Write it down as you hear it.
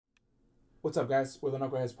What's up, guys? We're the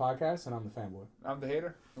Knuckleheads Podcast, and I'm the fanboy. I'm the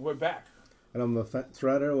hater, and we're back. And I'm the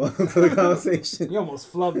threader. Welcome to the conversation. You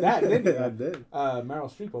almost flubbed that, didn't you? I did.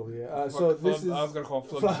 Meryl Streep over here. I was going to call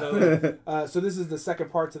flub. So this is the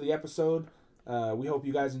second part to the episode. We hope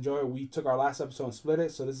you guys enjoy it. We took our last episode and split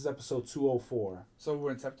it, so this is episode 204. So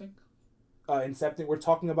we're incepting? Incepting. We're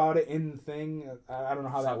talking about it in the thing. I don't know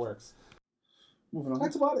how that works. Moving on.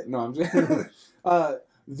 That's about it. No, I'm just...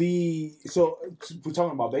 So we're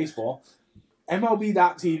talking about baseball.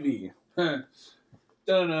 MLB.TV. I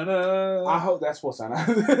hope that's supposed to sound.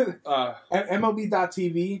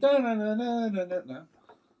 MLB.TV.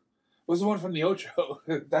 What's the one from the Ocho?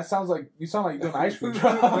 That sounds like you sound like you're doing an ice cream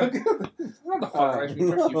truck. Not the fucking ice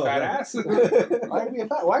cream truck, you fat ass. Why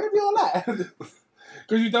you be all that?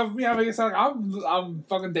 Because you done for me, I make it sound like I'm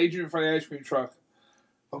fucking daydreaming for the ice cream truck.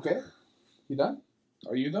 Okay, you done?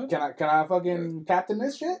 Are you done? Can I fucking captain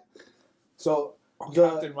this shit? So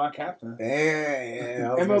My captain.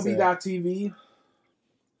 MLB.TV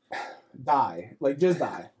die, like just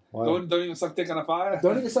die. Wow. Don't even suck dick on a fire.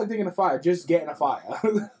 Don't even suck dick in a fire. Just get in a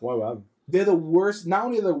fire. Wow. They're the worst. Not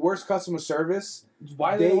only are they the worst customer service.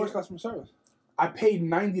 Why are they the worst customer service? I paid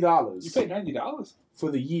 $90. You paid $90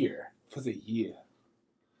 for the year. for the year.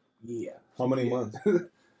 Yeah. How many months?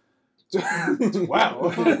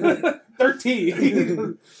 Wow.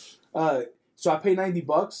 13. So I pay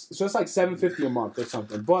 $90, so it's like $7.50 a month or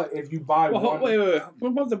something. But if you buy one, wait. We're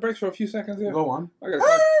about to break for a few seconds here. Go on.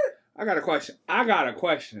 I got a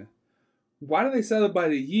question. Why do they sell it by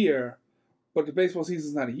the year, but the baseball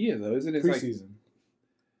season's not a year though? Isn't it Preseason?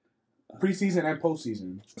 Preseason and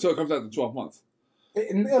postseason. So it comes out to 12 months.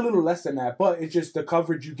 A little less than that, but it's just the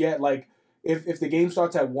coverage you get. Like if the game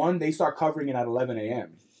starts at 1, they start covering it at 11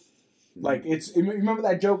 a.m. Like remember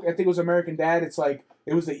that joke? I think it was American Dad. It's like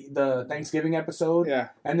it was the Thanksgiving episode. Yeah.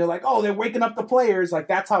 And they're like, oh, they're waking up the players. Like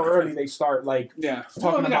that's how early they start. Like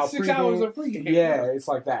talking about 6 hours of pregame. Yeah, it's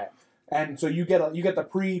like that. And so you get the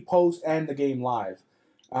pre, post, and the game live.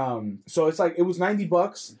 So it's like it was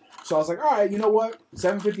 $90. So I was like, all right, you know what?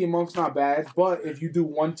 $7.50 a month's not bad. But if you do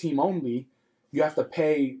one team only, you have to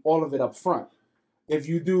pay all of it up front. If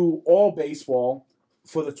you do all baseball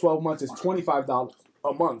for the 12 months, it's $25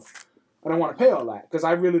 a month. I don't want to pay all that because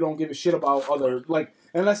I really don't give a shit about other, like,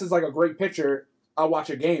 unless it's like a great pitcher, I'll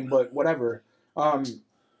watch a game, but whatever.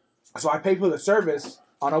 So I pay for the service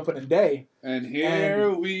on opening day. And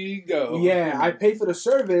here we go. Yeah, I pay for the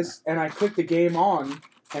service and I click the game on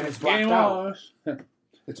and it's blacked out.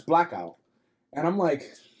 It's blackout. And I'm like,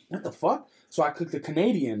 what the fuck? So I click the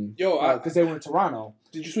Canadian because they were in Toronto.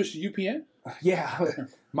 Did you switch to UPN? Yeah,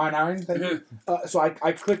 mine iron thing. So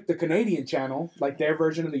I clicked the Canadian channel, like their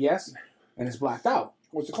version of the Yes, and it's blacked out.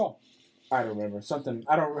 What's it called? I don't remember. Something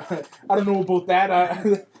I don't know about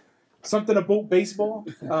that. Something about baseball.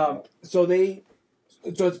 So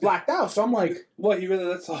it's blacked out. So I'm like, what? You really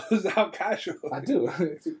let us out casual? I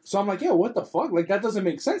do. So I'm like, yo, what the fuck? Like that doesn't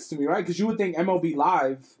make sense to me, right? Because you would think MLB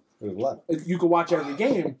Live, you could watch every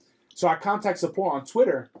game. So I contact support on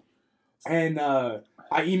Twitter, and I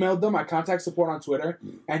emailed them. I contact support on Twitter,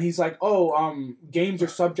 and he's like, games are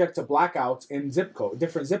subject to blackouts in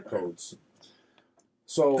different zip codes.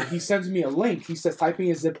 So he sends me a link. He says, type in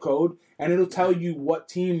your zip code, and it'll tell you what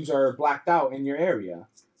teams are blacked out in your area.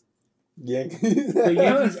 Yankees. The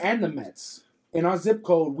Yankees and the Mets. In our zip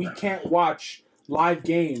code, we can't watch live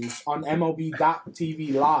games on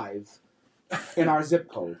MLB.TV live in our zip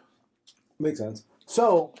code. Makes sense.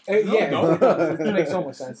 So, it makes so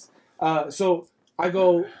much sense. So I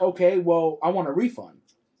go, okay, well, I want a refund.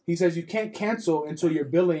 He says, you can't cancel until your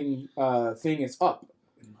billing thing is up.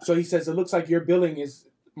 So he says, it looks like your billing is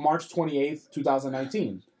March 28th,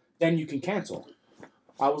 2019. Then you can cancel.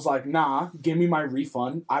 I was like, nah, give me my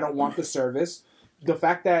refund. I don't want the service. The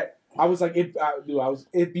fact that I was like, it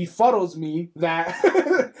befuddles me that...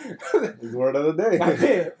 Word of the day. I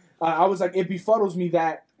did. I was like, it befuddles me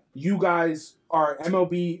that you guys are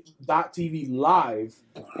MLB.TV live,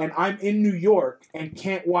 and I'm in New York and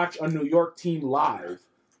can't watch a New York team live.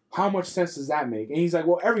 How much sense does that make? And he's like,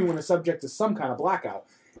 well, everyone is subject to some kind of blackout.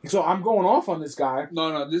 So I'm going off on this guy.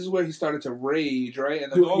 No, this is where he started to rage, right?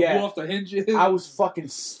 And Dude, blew off the hinges. I was fucking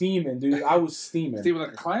steaming, dude. I was steaming. Steaming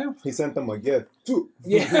like a clam? He sent them a gift.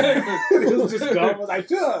 Yeah. It was just gone. I was like,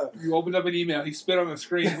 duh. You opened up an email. He spit on the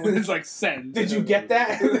screen when it's like send. Did you get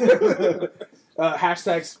that?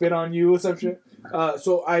 Hashtag spit on you or some shit.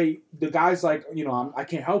 So the guy's like, I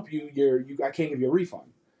can't help you. I can't give you a refund.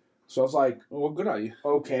 So I was like, well, what good are you?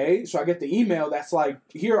 Okay. So I get the email that's like,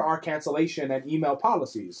 here are our cancellation and email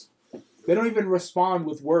policies. They don't even respond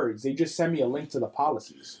with words. They just send me a link to the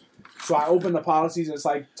policies. So I open the policies, and it's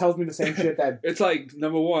like tells me the same shit that It's like,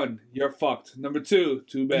 number one, you're fucked. Number two,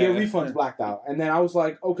 too bad. your refund's blacked out. And then I was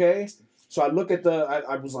like, okay. So I look at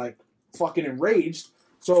I was like fucking enraged.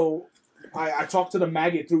 So I talked to the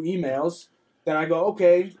maggot through emails. Then I go,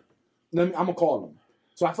 okay, I'm gonna call them.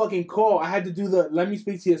 So I fucking call. I had to do the let me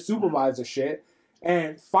speak to your supervisor shit.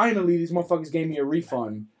 And finally, these motherfuckers gave me a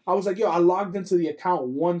refund. I was like, yo, I logged into the account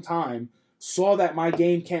one time, saw that my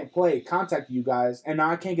game can't play, contacted you guys, and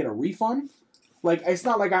now I can't get a refund? Like, it's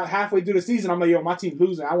not like I'm halfway through the season, I'm like, yo, my team's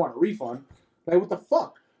losing, I want a refund. Like, what the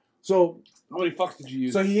fuck? So... How many fucks did you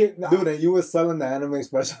use? So he... Dude, and you were selling the anime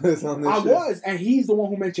specialist on this I shit. was, and he's the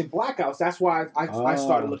one who mentioned blackouts. That's why I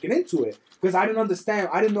started looking into it. Because I didn't understand.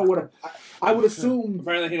 I didn't know what I would assume...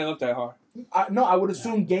 Apparently he didn't look that hard. I would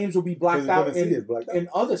assume games will be blacked out in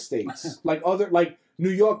other states. Like New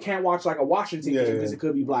York can't watch like a Washington game because it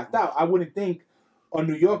could be blacked out. I wouldn't think a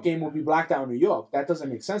New York game would be blacked out in New York. That doesn't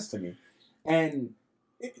make sense to me. And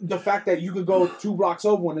the fact that you could go 2 blocks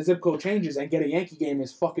over when the zip code changes and get a Yankee game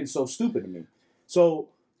is fucking so stupid to me. So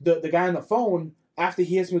the guy on the phone, after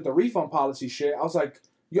he hits me with the refund policy shit, I was like,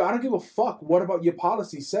 yo, I don't give a fuck. What about your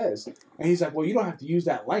policy says? And he's like, well, you don't have to use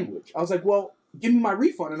that language. I was like, well, give me my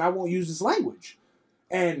refund and I won't use this language.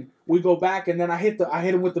 And we go back and then I hit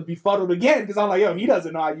him with the befuddled again because I'm like, yo, he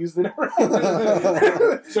doesn't know I used it.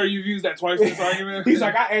 So you've used that twice in this argument? He's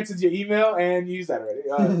like, I answered your email and you used that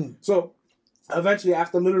already. So eventually,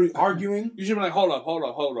 after literally arguing, You should be like, hold up,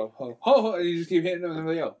 and you just keep hitting them and I'm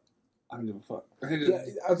like, yo, I don't give a fuck.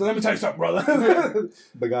 so let me tell you something, brother.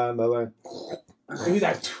 The guy on the line. And he's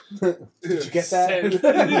like, did you get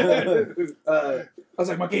that? I was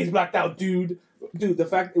like, my game's blacked out, dude. Dude, the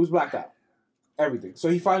fact it was blacked out. Everything. So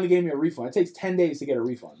he finally gave me a refund. It takes 10 days to get a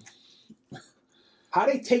refund. How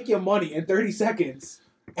they take your money in 30 seconds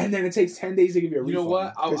and then it takes 10 days to give you a refund? You know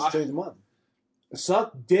what? Just change the month.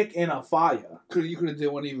 Suck dick in a fire. You could have did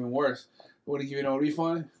one even worse. Wouldn't give you no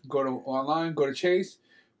refund. Go to online, go to Chase.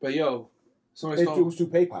 But yo, somebody stole. It was through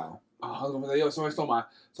PayPal. I was gonna say, yo, somebody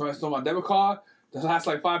stole my debit card. The last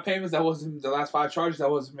like 5 payments, that wasn't the last 5 charges. That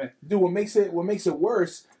wasn't me. Dude, what makes it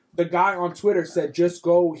worse? The guy on Twitter said, "Just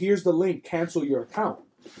go. Here's the link. Cancel your account."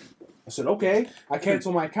 I said, "Okay." I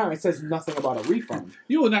cancel my account. It says nothing about a refund.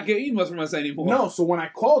 You will not get emails from us anymore. No. So when I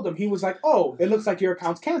called him, he was like, "Oh, it looks like your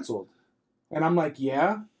account's canceled," and I'm like,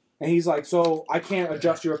 "Yeah." And he's like, "So I can't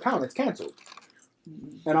adjust your account. It's canceled."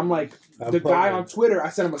 And I'm like, the guy on Twitter, I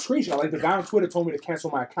sent him a screenshot. Like, the guy on Twitter told me to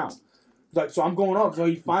cancel my account. Like, so I'm going off. So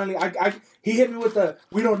he finally, he hit me with the,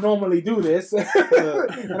 we don't normally do this.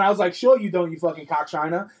 And I was like, sure you don't, you fucking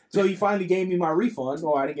cockshiner. So he finally gave me my refund.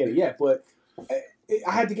 Oh, I didn't get it yet, but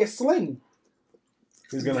I had to get Sling.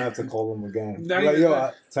 He's going to have to call him again. Not Like, even yo,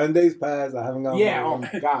 that. 10 days passed. I haven't gotten Yeah, my oh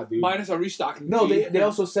my God, dude. Minus a restocking. No, fee. they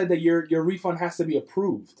also said that your refund has to be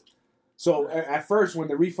approved. So at first, when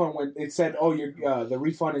the refund went, it said, "Oh, the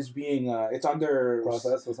refund is being it's under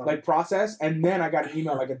process or something. like process." And then I got an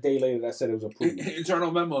email like a day later that said it was approved.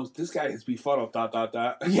 Internal memos. This guy is befuddled. ...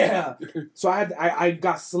 Yeah. So I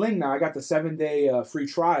got Sling now. I got the 7-day free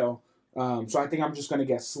trial. So I think I'm just gonna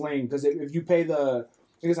get Sling because if you pay I think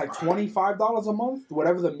it's like $25 a month,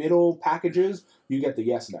 whatever the middle package is, you get the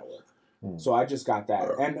Yes Network. So I just got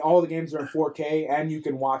that, and all the games are in 4K, and you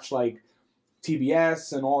can watch like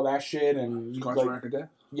TBS and all that shit, and you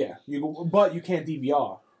yeah, but you can't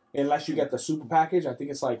DVR unless you get the super package. I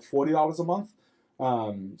think it's like $40 a month.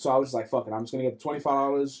 So I was like, fuck it, I'm just gonna get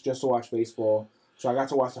 $25 just to watch baseball. So I got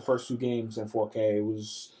to watch the first 2 games in 4K. It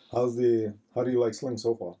was how do you like Sling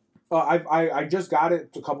so far? I just got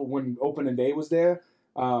it a couple when opening day was there.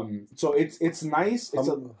 So it's nice.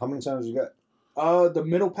 How many channels you get? The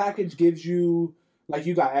middle package gives you. Like,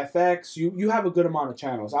 you got FX. You have a good amount of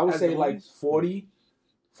channels. I would say, like, 40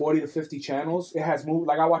 to 50 channels. It has moved.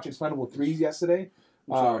 Like, I watched Expendable 3 yesterday.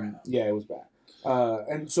 Yeah, it was bad.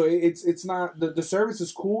 And so it's not... The service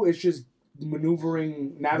is cool. It's just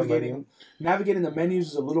navigating the menus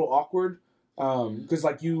is a little awkward. Because,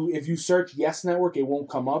 like, if you search Yes Network, it won't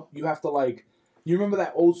come up. You have to, like... You remember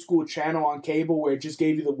that old school channel on cable where it just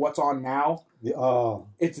gave you the what's on now? Yeah,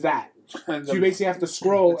 It's that. So you basically have to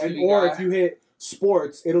scroll. Or if you hit...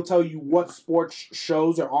 sports, it'll tell you what sports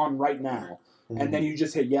shows are on right now, and then you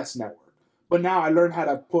just hit Yes Network. But now I learned how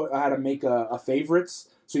to make a favorites.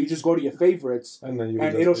 So you just go to your favorites, and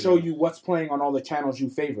it'll show you what's playing on all the channels you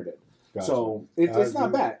favorited. Gotcha. So it's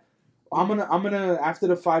not bad. I'm gonna after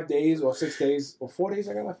the 5 days or 6 days or 4 days,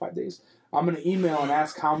 I got like 5 days. I'm gonna email and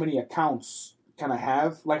ask how many accounts can I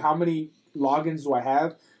have, like how many logins do I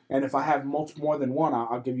have, and if I have more than one,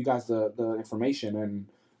 I'll give you guys the information and.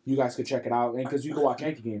 You guys could check it out, and because you can watch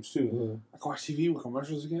Yankee games too. I can watch TV with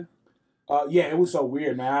commercials again. Yeah, it was so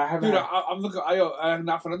weird, man. I haven't. Dude, I'm looking. I'm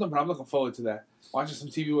not for nothing, but I'm looking forward to that. Watching some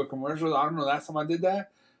TV with commercials. I don't know. Last time I did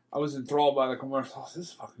that, I was enthralled by the commercials. This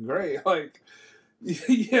is fucking great. Like,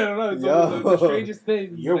 yeah, I don't know. It's the strangest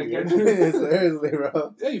thing. You're like, weird. Seriously,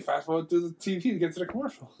 bro. Yeah, you fast forward through the TV to get to the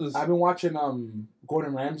commercials. I've been watching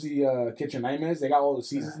Gordon Ramsay Kitchen Nightmares. They got all the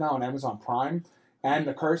seasons now on Amazon Prime, and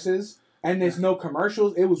the curses. And there's no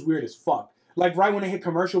commercials. It was weird as fuck. Like right when they hit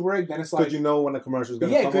commercial break, then it's like Because you know when the commercial's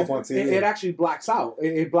gonna come up on TV. It actually blacks out.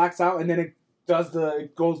 It blacks out, and then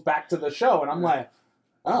it goes back to the show, and I'm like,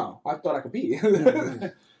 oh, I thought I could be.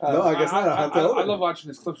 No, I guess not. I love watching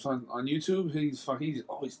his clips on YouTube. He's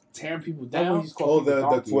always tearing people down.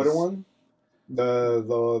 The Twitter one,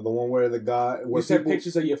 the one where the guy you send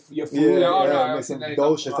pictures of your food.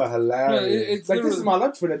 Those shits are hilarious. It's like, this is my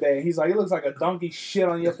lunch for the day. He's like, it looks like a donkey shit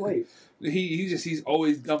on your plate. He's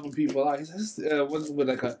always dumping people out. He says, what's with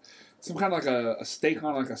like some kind of like a steak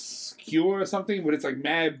on like a skewer or something, but it's like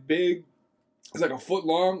mad big. It's like a foot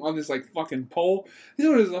long on this like fucking pole. You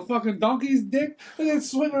know, there's a fucking donkey's dick, and then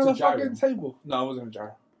swinging on the fucking table. No, it wasn't a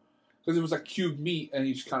gyro, because it was like cubed meat, and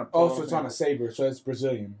he just kind of. Oh, so it's on a saber, so it's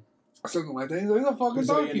Brazilian. Something like that. He's like, it's a fucking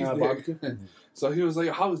donkey's dick. So he was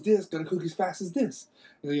like, "How is this gonna cook as fast as this?"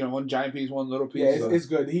 And, you know, one giant piece, one little piece. Yeah, it's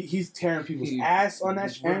good. He's tearing people's ass on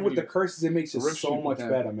that, and with the curses, it makes it so much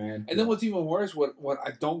better, man. And then what's even worse, what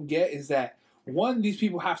I don't get is that. One, these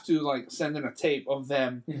people have to like send in a tape of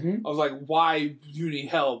them of like why you need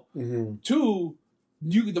help. Mm-hmm. Two,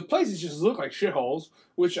 the places just look like shitholes,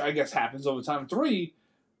 which I guess happens over time. Three,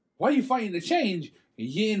 why are you fighting to change?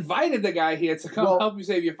 You invited the guy here to come help you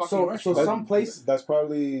save your fucking restaurant. So some places that's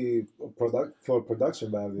probably for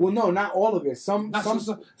production value. Well, no, not all of it. Some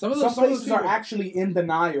places are actually in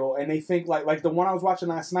denial, and they think like the one I was watching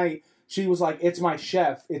last night. She was like, "It's my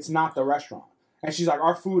chef. It's not the restaurant." And she's like,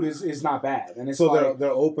 our food is not bad. And it's so like, they're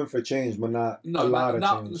open for change, but not a lot of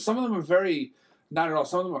change. Some of them are very, not at all.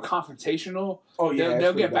 Some of them are confrontational. Oh, yeah.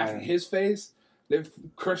 They'll get back in his face. They've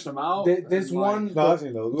cursed him out. There's one. No, I've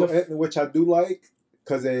seen those, which I do like.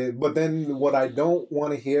 But then what I don't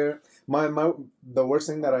want to hear, the worst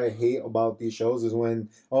thing that I hate about these shows is when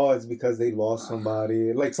it's because they lost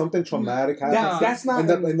somebody, like something traumatic happens. That's not,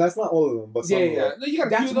 and that's not all of them, but some of them.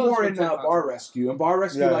 That's more in Bar Rescue. In Bar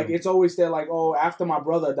Rescue, like it's always there, like after my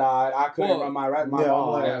brother died, I couldn't run my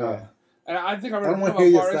mom. And I think I remember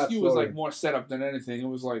about Bar Rescue was like more setup than anything. It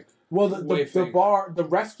was like the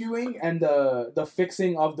rescuing and the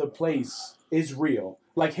fixing of the place is real.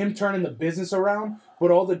 Like him turning the business around,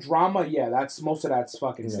 but all the drama, most of that's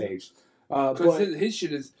fucking staged. Because his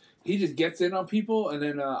shit is, he just gets in on people, and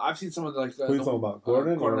then I've seen some of the, like... Who are you talking about?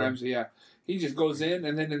 Gordon Ramsay, yeah. He just goes in,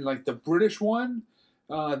 and then in like the British one,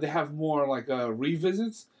 they have more like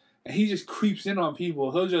revisits, and he just creeps in on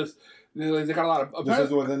people. He'll just... They got a lot of... This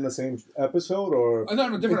is within the same episode, or...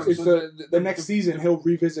 No, different episodes. The next season, he'll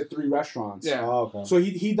revisit 3 restaurants. Yeah. Oh, okay. So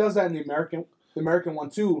he does that in the American one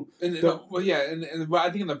too. And I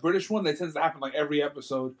think in the British one, that tends to happen like every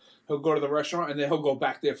episode. He'll go to the restaurant and then he'll go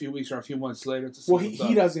back there a few weeks or a few months later to see. Well,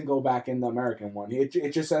 he doesn't go back in the American one.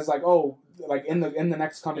 It just says like in the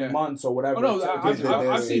next coming months or whatever. Oh no,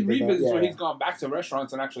 I've seen revisits where he's gone back to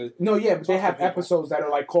restaurants and actually. No, yeah, but they have episodes that are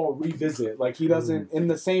like called revisit. Like he doesn't in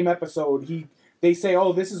the same episode they say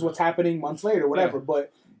this is what's happening months later, whatever. Yeah.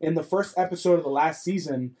 But in the first episode of the last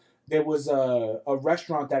season. There was a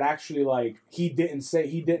restaurant that actually he didn't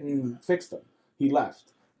fix them. He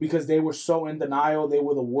left because they were so in denial. They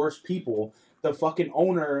were the worst people. The fucking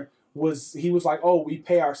owner was like, we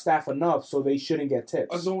pay our staff enough, so they shouldn't get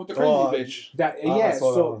tips. I was with the crazy bitch.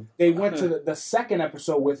 So they went to the second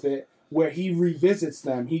episode with it where he revisits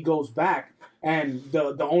them. He goes back and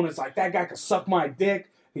the owner's like, that guy could suck my dick.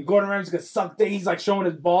 Gordon Ramsay could suck dick. He's like showing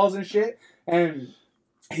his balls and shit. And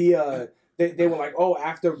he They were like,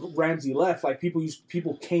 after Ramsay left, like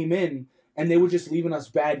people came in and they were just leaving us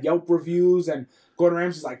bad Yelp reviews, and Gordon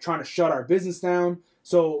Ramsay's like trying to shut our business down.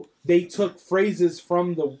 So they took phrases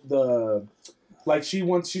from the like she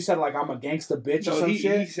said like I'm a gangsta bitch or some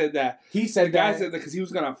shit. He said that. He said the guy said that because he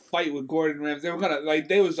was gonna fight with Gordon Ramsay. They were gonna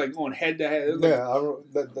they was like going head to head. Is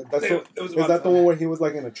that the one where he was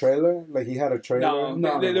like in a trailer? Like he had a trailer?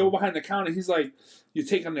 No. They were behind the counter. He's like, you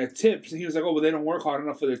take on their tips, and he was like, they don't work hard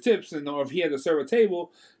enough for their tips, and or if he had to serve a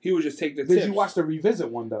table, he would just take the tips. Did you watch the revisit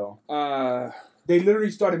one though? They literally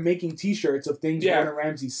started making T-shirts of things Gordon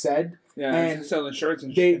Ramsay said. Yeah, and selling shirts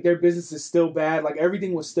and shit. Their business is still bad. Like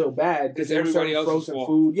everything was still bad because everybody else frozen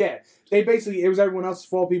food. Yeah, it was everyone else's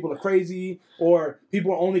fault. People are crazy, or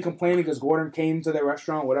people are only complaining because Gordon came to their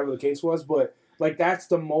restaurant, whatever the case was. But like that's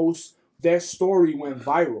their story went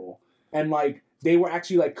viral, and like they were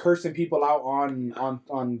actually like cursing people out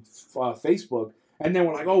on Facebook, and then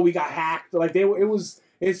we're like, oh, we got hacked. Like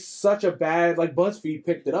it's such a bad, like BuzzFeed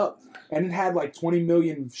picked it up, and it had like 20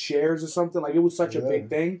 million shares or something. Like it was such a big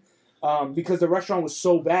thing, because the restaurant was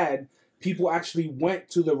so bad. People actually went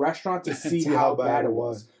to the restaurant to see how bad it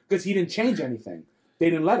was, because he didn't change anything. They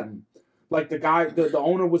didn't let him. Like the guy, the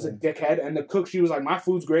owner was a dickhead, and the cook, she was like, my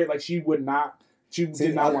food's great. Like she did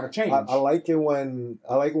not want to change. I like it when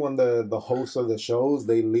the hosts of the shows,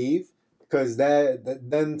 they leave, because that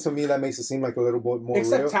then to me that makes it seem like a little bit more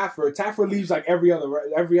Except real. Taffer leaves like every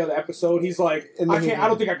other episode. He's like, I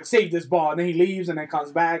don't think I can save this ball, and then he leaves and then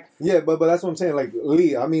comes back. Yeah, but that's what I'm saying. Like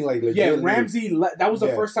Lee, I mean, like legit yeah, Lee. Ramsey. That was the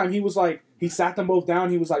first time he was like, he sat them both down.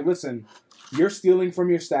 He was like, listen, you're stealing from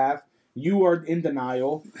your staff. You are in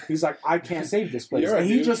denial. He's like, I can't save this place. And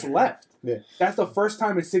he just left. Yeah. That's the first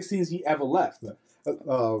time in 16s he ever left.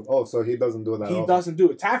 So he doesn't do that. He doesn't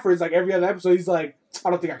do it. Taffer is like every other episode, he's like, I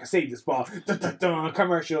don't think I can save this ball.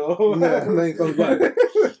 Commercial. Yeah, and then he comes back.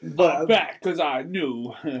 But back, because I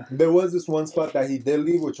knew. There was this one spot that he did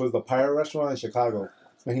leave, which was the pirate restaurant in Chicago.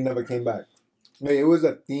 And he never came back. Like, it was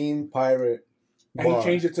a themed pirate and bar. he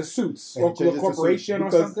changed it to Suits And or he changed it to corporation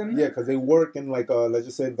Suits or because- something. Yeah, because they work in like let's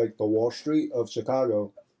just say like the Wall Street of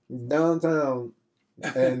Chicago, downtown,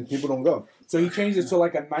 and people don't go. So he changed it to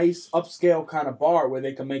like a nice upscale kind of bar where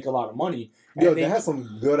they can make a lot of money. And Yo, they had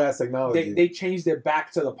some good ass technology. They changed it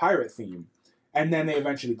back to the pirate theme, and then they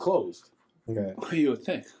eventually closed. Okay. What do you would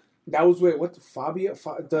think? That was where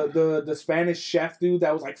the Spanish chef dude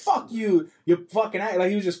that was like, fuck you fucking act, like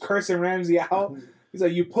he was just cursing Ramsey out. He's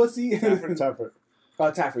like, you pussy. Taffer.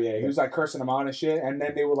 Taffer, yeah. He was like cursing him out and shit, and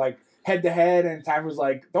then they were like head to head, and Taffer was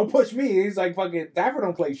like, don't push me. He's like, fucking Taffer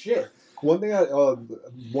don't play shit. One thing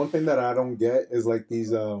that I don't get is like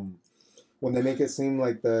these when they make it seem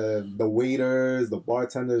like the waiters, the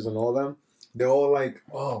bartenders, and all them, they're all like,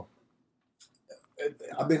 oh,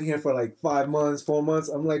 I've been here for like 5 months, 4 months.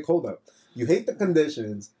 I'm like, hold up, you hate the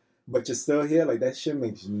conditions, but you're still here. Like that shit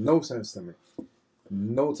makes no sense to me.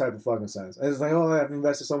 No type of fucking sense. And it's like, oh, I've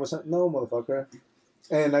invested so much time. No, motherfucker.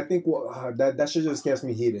 And I think that shit just gets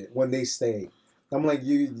me heated when they stay. I'm like,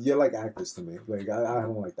 you're like actors to me. Like I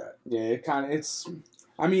don't like that. Yeah,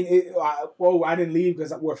 I mean, I didn't leave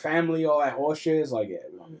because we're family, all that horse shit. It's like, yeah,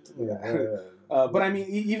 we don't need to do that. But I mean,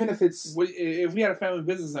 even if it's... If we had a family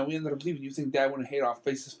business and we ended up leaving, you think Dad wouldn't hate our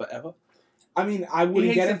faces forever? I mean, I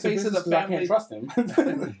wouldn't get into business because I can't trust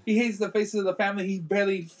him. He hates the faces of the family he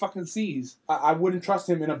barely fucking sees. I wouldn't trust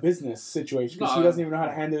him in a business situation because he No. doesn't even know how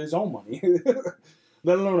to handle his own money,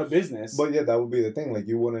 let alone a business. But yeah, that would be the thing. Like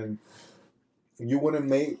you wouldn't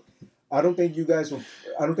make. I don't think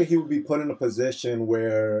he would be put in a position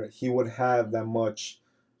where he would have that much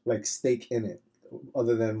like stake in it,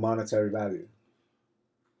 other than monetary value.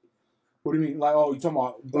 What do you mean? Like, oh, you talking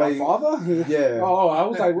about Like, my father? Yeah. Oh, I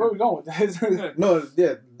was like, where are we going with this? No,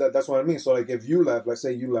 yeah, that's what I mean. So like, if you left, let's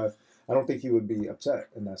say you left, I don't think he would be upset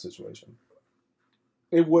in that situation.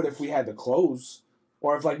 It would if we had to close,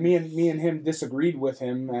 or if like me and him disagreed with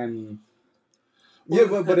him, and Yeah,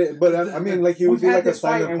 but I mean, like he would we've be had like a this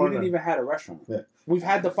fight silent and we didn't partner. even had a restaurant. Yeah. We've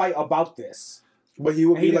had the fight about this. But he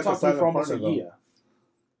would And he be didn't like a talk to me silent for almost partner. a Though.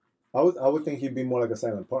 year. I would think he'd be more like a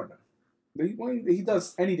silent partner. He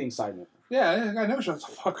does anything silent, Yeah, I never shut the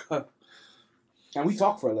fuck up. and we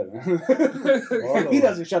talk for a living. Oh, And he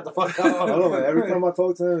doesn't shut the fuck I don't know, man. up. Every time I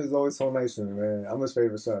talk to him, he's always so nice to me, man. I'm his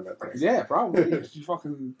favorite son. I think. Yeah, probably. You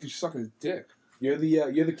suck his dick. You're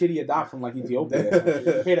the kid he adopt from like Ethiopia.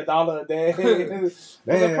 You paid $1 a day.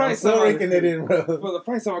 Damn, I'm price still of- raking it in, bro. For the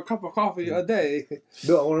price of a cup of coffee a day.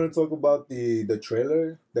 Dude, I want to talk about the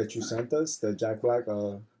trailer that you sent us, the Jack Black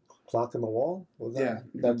Clock in the Wall. What was that?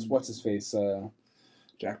 Yeah. That's what's his face.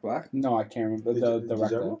 Jack Black? No, I can't remember Did the you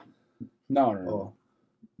director. ever? No. Oh,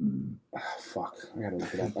 Fuck, I gotta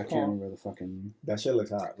look it up. I can't remember the fucking. that shit looks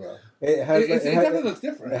hot, bro. It has. It it definitely has, looks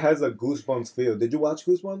different. it has a Goosebumps feel. Did you watch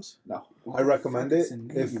Goosebumps? No. I recommend it. What's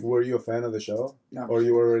the If name? were you a fan of the show, No. or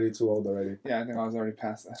you were already too old already? Yeah, I think I was already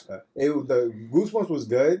past that. The Goosebumps was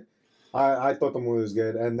good. I thought the movie was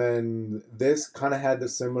good, and then this kind of had the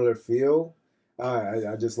similar feel.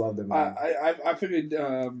 I just loved it, man. I figured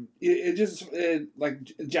like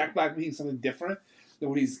Jack Black being something different than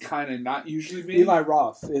what he's kind of not usually being. Eli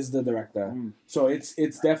Roth is the director, Mm. so it's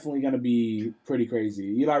definitely gonna be pretty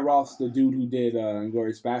crazy. Eli Roth's the dude who did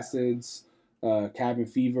 *Inglourious Bastards*, *Cabin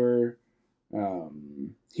Fever*.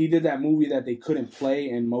 He did that movie that they couldn't play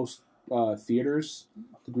in most theaters,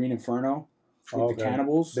 *The Green Inferno*, with the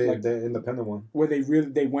cannibals, the independent one. where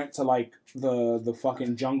they went to like the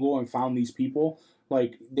fucking jungle and found these people.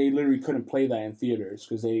 Like they literally couldn't play that in theaters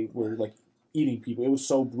because they were like eating people. It was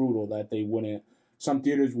so brutal that some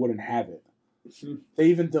theaters wouldn't have it. They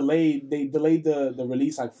even delayed the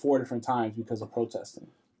release like 4 different times because of protesting.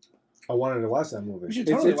 I wanted to watch that movie. We should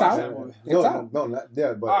totally watch out. that movie. It's out. No, not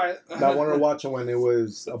yeah, but All right. I wanted to watch it when it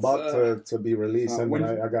was about to be released, and when-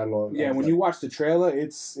 then I got lost. Yeah, when you watch the trailer,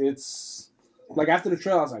 it's like after the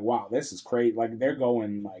trailer, I was like, wow, this is great. Like they're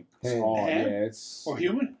going like Ham. hard. Ham? Yeah, it's Or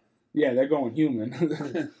human? yeah, they're going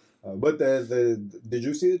human. But the did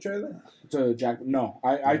you see the trailer? To Jack, no,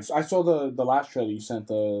 I saw the last trailer you sent,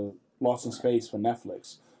 the Lost in Space for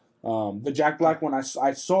Netflix. The Jack Black one, I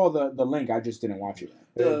saw the link. I just didn't watch it.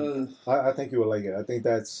 I think you will like it. I think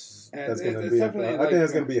that's And gonna it's be. definitely I like- think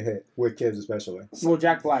that's gonna be a hit with kids especially. Well,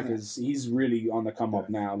 Jack Black he's really on the come up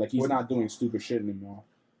now. Like he's What- not doing stupid shit anymore.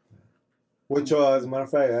 Which, as a matter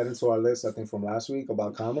of fact, added to our list, I think, from last week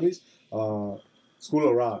about comedies. School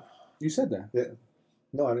of Rock. You said that.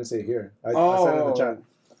 No, I didn't say it here. I said it in the chat.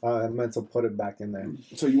 Oh. I meant to put it back in there.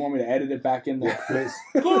 So you want me to edit it back in there? Please.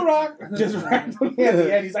 School Rock! Just randomly at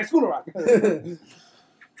the end, he's like Scooter Rock.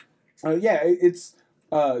 Yeah, it's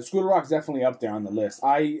Scooter Rock's definitely up there on the list.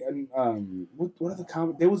 What are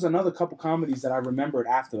the there was another couple comedies that I remembered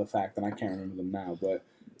after the fact, and I can't remember them now. But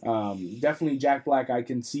definitely Jack Black. I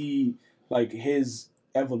can see like his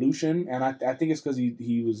evolution, and I think it's because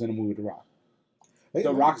he was in a movie with The Rock. Hey,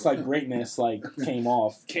 The Rock's like greatness like came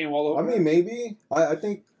off. Came all over. I mean, maybe. I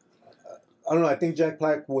think. I don't know. I think Jack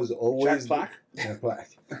Black was always Jack Black? Jack Black.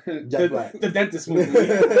 The, Jack Black. the dentist movie.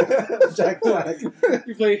 Jack Black.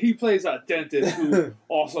 He plays a dentist who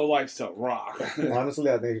also likes to rock. Honestly,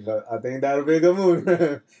 I think that'll be a good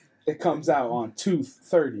movie. It comes out on Tooth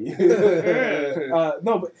 30.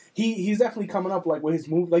 No, but he's definitely coming up like with his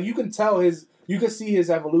move. Like you can see his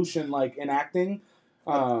evolution like in acting.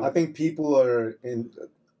 I think people are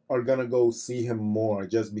gonna go see him more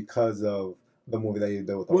just because of the movie that he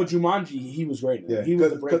did with. Well, Jumanji, he was great. Yeah, He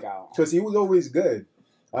was the breakout. because he was always good.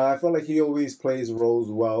 I feel like he always plays roles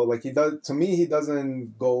well. Like he does. To me, he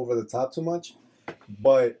doesn't go over the top too much,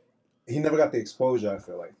 but he never got the exposure. I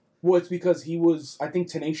feel like. Well, it's because he was. I think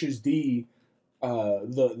Tenacious D,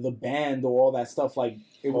 the band or all that stuff. Like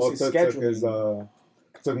it was his scheduling.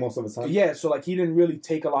 Took most of his time. Yeah, so like he didn't really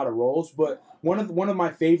take a lot of roles, but one of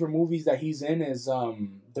my favorite movies that he's in is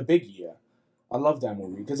The Big Year. I love that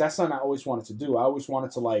movie because that's something I always wanted to do. I always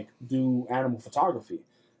wanted to like do animal photography,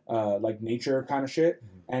 like nature kind of shit.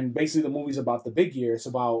 Mm-hmm. And basically, the movie's about the big year. It's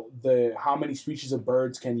about how many species of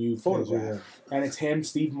birds can you photograph, and it's him,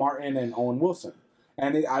 Steve Martin, and Owen Wilson.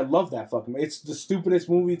 And I love that fucking. It's the stupidest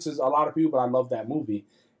movie to a lot of people, but I love that movie.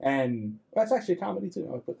 And that's actually a comedy too.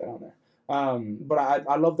 I'll put that on there. But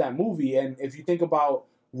I love that movie. And if you think about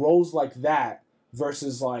roles like that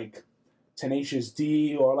versus like Tenacious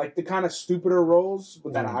D or like the kind of stupider roles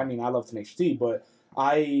that I mean, I love Tenacious D, but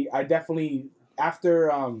I definitely after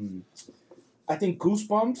I think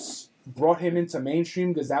Goosebumps brought him into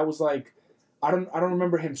mainstream because that was like I don't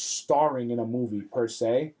remember him starring in a movie per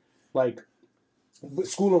se. Like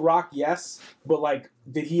School of Rock, yes, but like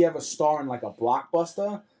did he ever star in like a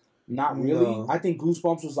blockbuster? Not really. No. I think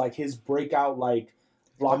Goosebumps was like his breakout like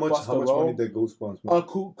blockbuster How much role. money did Goosebumps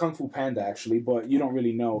make? Kung Fu Panda actually, but you don't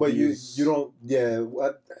really know. But you don't. Yeah.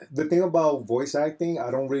 The thing about voice acting,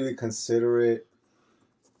 I don't really consider it.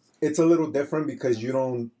 It's a little different because you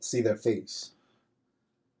don't see their face.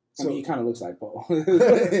 I mean, he kind of looks like Paul.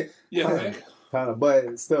 Yeah. Kind of,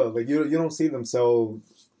 but still, like you don't see them. So,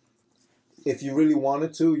 if you really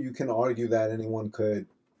wanted to, you can argue that anyone could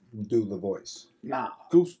do the voice. Nah.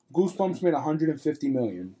 Goosebumps made $150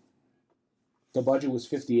 million. The budget was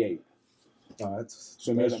 58,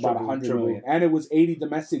 so it made about $100 million, and it was 80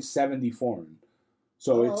 domestic, 70 foreign.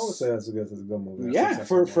 So I would it's say that's a good movie. yeah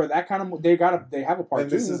for that kind of they have a part And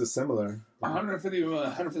two. this is a similar.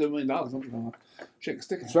 $150 million. Shake a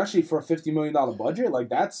stick. Especially for a $50 million budget, like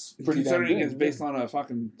that's pretty damn Considering good. it's based on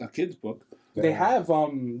a kid's book. They have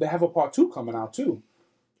a part 2 coming out too.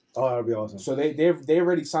 Oh, that'd be awesome. So they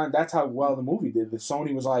already signed. That's how well the movie did. The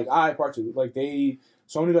Sony was like, part 2. Like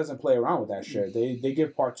Sony doesn't play around with that shit. They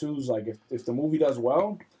give part 2s. Like if the movie does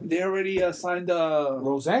well, They already signed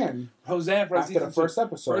Roseanne for after the first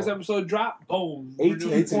episode. First episode drop, boom.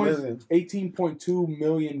 18.2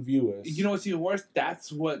 million viewers. You know what's even worse?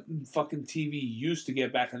 That's what fucking TV used to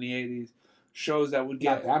get back in the 80s. Shows that would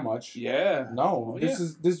get Not that much. Yeah. No, Oh,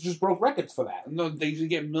 this just broke records for that. No, they used to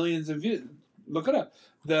get millions of views. Look it up.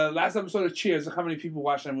 The last episode of Cheers, look how many people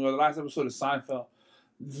watched that movie. Or the last episode of Seinfeld.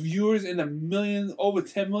 Viewers in the million, over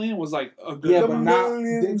 10 million was like a good. Yeah, but now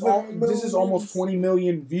millions. this is almost 20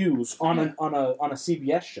 million views on a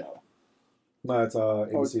CBS show. No, it's Or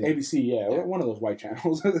ABC. ABC, yeah, one of those white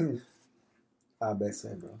channels. I bet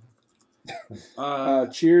say, bro.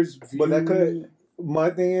 Cheers. But that view- could. My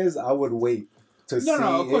thing is, I would wait to see.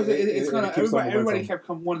 No. Of course, it's it gonna. keeps some Everybody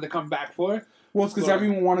momentum. wanted to come back for it. Well, it's because Well,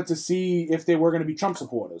 everyone wanted to see if they were going to be Trump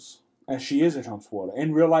supporters, and she is a Trump supporter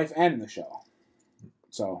in real life and in the show.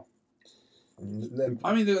 So,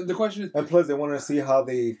 I mean, the question is, And plus, they wanted to see how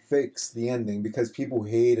they fix the ending because people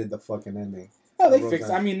hated the fucking ending. oh, they Roseanne.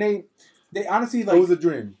 fixed. I mean, they honestly It like was a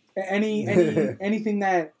dream. anything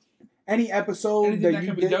that any episode Anything that that you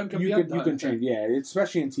can be did, done can you be can undone. you can change. Yeah,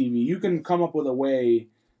 especially in TV, you can come up with a way.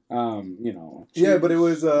 Yeah, but it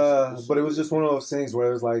was just one of those things where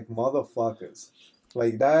it was like motherfuckers,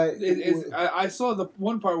 like that. I saw the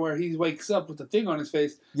one part where he wakes up with the thing on his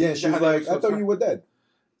face, Yeah, she how was they like, were so "I thought you were dead."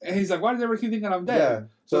 and he's like, "Why does everybody keep thinking I'm dead?" Yeah.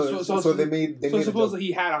 So So they made So a supposedly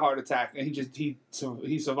he had a heart attack, and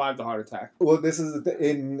he survived the heart attack. Well, this is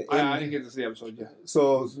in I didn't get to see the episode yet.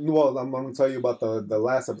 So, well, I'm going to tell you about the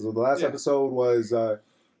last episode. The last Yeah. episode was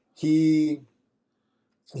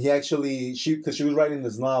he actually because she was writing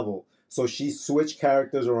this novel, so she switched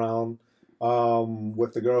characters around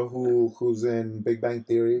with the girl who's in Big Bang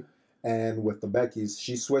Theory and with the Beckys.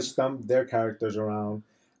 She switched their characters around.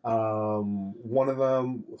 One of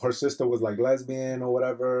them, her sister was like lesbian or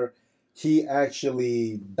whatever. He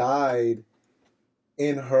actually died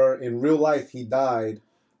in real life. He died.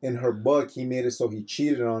 In her book, he made it so he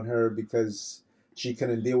cheated on her because she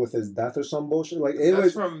couldn't deal with his death or some bullshit. Like it That's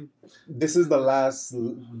was. from. This is the last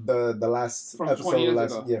last From episode. 20 years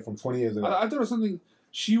ago. Yeah, from 20 years ago. I thought it was something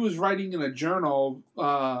she was writing in a journal.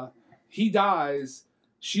 He dies.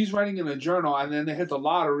 She's writing in a journal, and then they hit the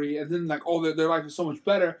lottery, and then like their life is so much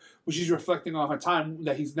better. But she's reflecting on her time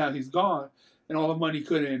that he's gone, and all the money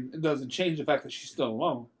it doesn't change the fact that she's still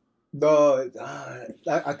alone.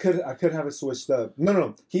 I could have it switched up.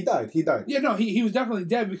 No, he died. Yeah, no, he was definitely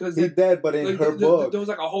dead because He dead, but in like, her book, there was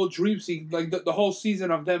like a whole dream scene, like the whole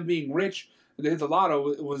season of them being rich. They hit the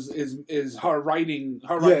lotto is her writing. The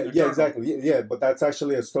journal. exactly. Yeah, but that's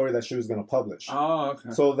actually a story that she was gonna publish. Oh,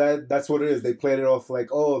 okay. So that's what it is. They played it off like,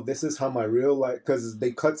 oh, this is how my real life. Because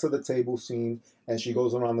they cut to the table scene, and she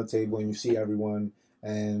goes around the table, and you see everyone,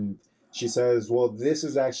 and she says, well, this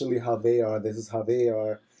is actually how they are. This is how they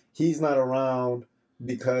are. He's not around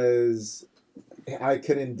because I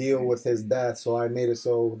couldn't deal with his death, so I made it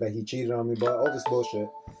so that he cheated on me. But all this bullshit.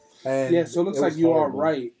 And yeah, so it looks like you are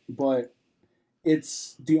right, but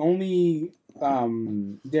it's the only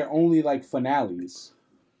they're only like finales.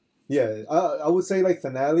 Yeah, I would say like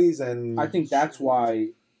finales, and I think that's why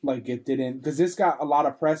like it didn't, because this got a lot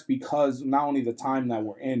of press because not only the time that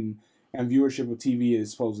we're in and viewership of TV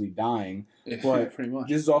is supposedly dying, but pretty much.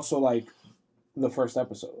 this is also like the first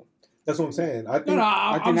episode. that's what I'm saying. I think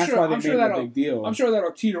I think that's why they made it a big deal. I'm sure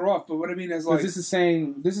that'll teeter off, but what I mean is like this is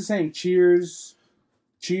saying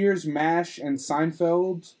Cheers, MASH, and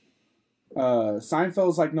Seinfeld.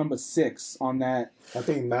 Seinfeld's like number 6 on that. I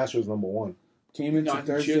think MASH was number 1. Came into No, I think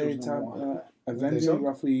Thursday Cheers was top, number avenging so?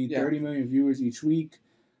 roughly 30 million viewers each week.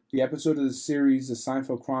 The episode of the series, The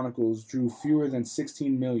Seinfeld Chronicles, drew fewer than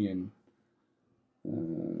 16 million.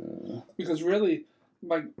 because really,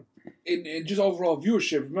 like in just overall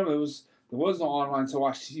viewership. Remember, there was no online to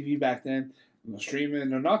watch TV back then, no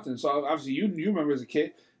streaming or nothing. So obviously, you remember as a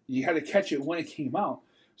kid, you had to catch it when it came out.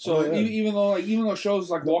 So Oh, yeah. even though shows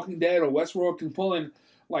like Walking Dead or Westworld can pull in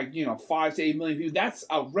 5 to 8 million views, that's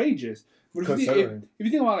outrageous. But if you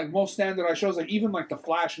think about like most standardized shows, like even like The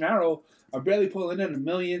Flash and Arrow are barely pulling in 1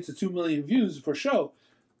 million to 2 million views per show.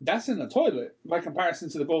 That's in the toilet by comparison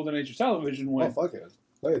to the golden age of television. When Oh fuck it!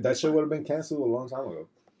 Like, that shit would have been canceled a long time ago.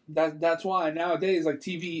 that's why nowadays like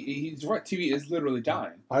TV, he's right. TV is literally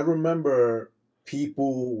dying. I remember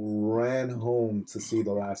people ran home to see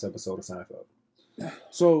the last episode of Seinfeld.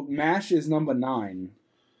 So MASH is number 9.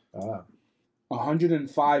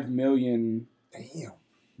 105 million. Damn.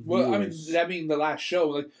 Well, I mean, viewers. that being the last show,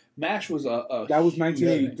 like MASH was a That was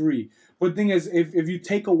 1983. But the thing is, if you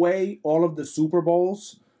take away all of the Super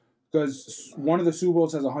Bowls, because one of the Super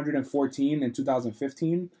Bowls has 114 in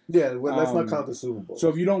 2015. Yeah, well, let's not Um, count the Super Bowl. So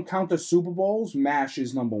if you don't count the Super Bowls, MASH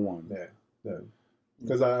is number 1. yeah.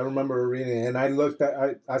 Because I remember reading, and I looked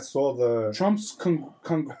at, I saw the Trump's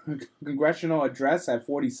congressional address at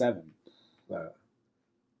 47.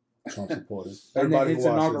 Trump supporters. And then Everybody his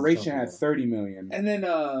who watches inauguration Trump had 30 million. And then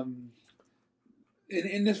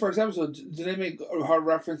in this first episode, did they make her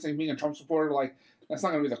referencing being a Trump supporter? Like that's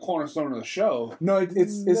not going to be the cornerstone of the show. No,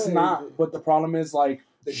 it's No, not. But the problem is, like,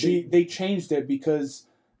 they changed it because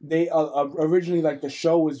they originally, like, the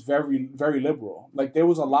show was very, very liberal. Like, there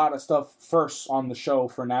was a lot of stuff first on the show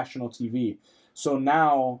for national TV. So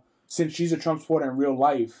now, since she's a Trump supporter in real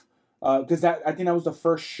life, because I think that was the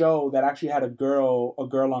first show that actually had a girl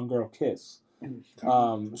on girl kiss.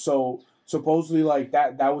 So supposedly like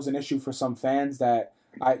that was an issue for some fans that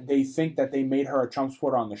they think that they made her a Trump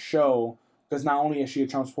supporter on the show because not only is she a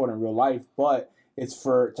Trump supporter in real life, but it's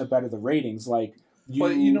to better the ratings. Like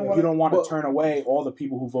you don't want to turn away all the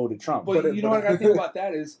people who voted Trump. But you know what I think about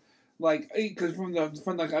that is like because from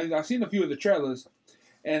like I've seen a few of the trailers,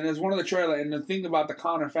 and there's one of the trailer, and the thing about the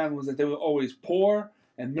Connor family was that they were always poor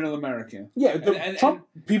and middle American. Yeah, Trump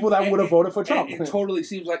people that would have voted for Trump. It totally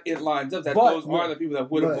seems like it lines up that those are the people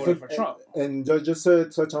that would have voted for Trump. And just to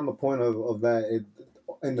touch on the point of that,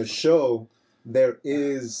 in the show, there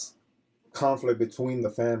is conflict between the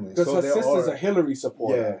families. Because her sister's a Hillary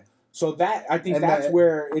supporter. Yeah. So that I think that's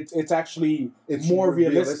where it's actually more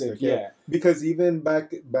realistic. Yeah. Because even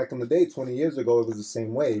back in the day, 20 years ago, it was the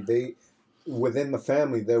same way. Within the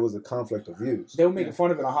family, there was a conflict of views. They were making fun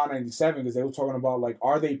of it on Hot 97 because they were talking about like,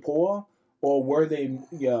 are they poor or were they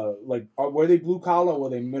were they blue collar or were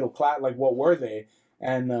they middle class? Like, what were they?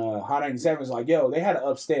 And Hot 97 was like, yo, they had it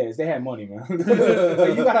upstairs. They had money, man.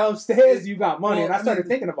 Like, you got it upstairs, you got money. And I started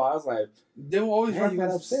thinking about it. I was like, they were always you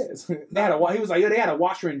got upstairs. He was like, yo, they had a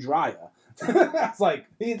washer and dryer. He's like,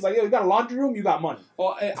 yo, you got a laundry room, you got money.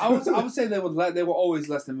 Well, I would say they were always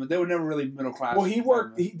less than, they were never really middle class. Well,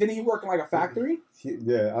 didn't he work in like a factory?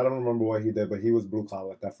 Yeah, I don't remember what he did, but he was blue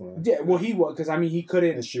collar, definitely. Yeah, well, he was, because I mean, he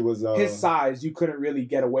couldn't. And she was his size. You couldn't really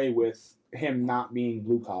get away with him not being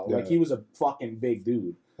blue collar. Yeah. Like he was a fucking big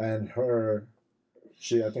dude. And I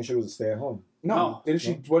think she was a stay at home. No,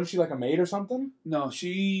 wasn't she like a maid or something? No,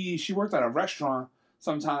 she worked at a restaurant.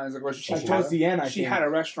 Sometimes, like towards the end, she had a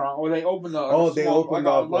restaurant, or they opened a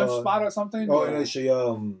lunch spot or something. Oh, and she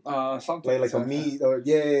something like a meat or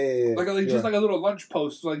just like a little lunch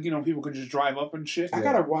post, like people could just drive up and shit. I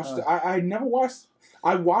gotta watch it. I never watched.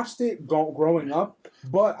 I watched it growing up,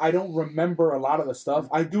 but I don't remember a lot of the stuff.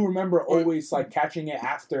 I do remember always like catching it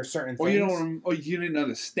after certain things. You didn't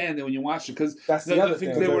understand it when you watched it because that's the other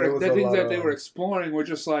things thing. The things that they were exploring were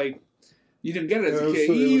just like. You didn't get it as a kid.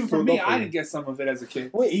 Even for me, I didn't get some of it as a kid.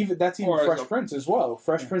 Wait, that's even Fresh Prince as well.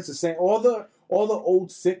 Fresh Prince is saying all the old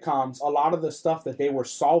sitcoms, a lot of the stuff that they were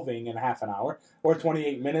solving in half an hour or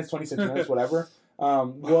 28 minutes, 26 minutes, whatever,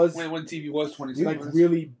 was when TV was 26 like minutes.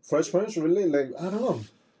 Really Fresh Prince, really like I don't know.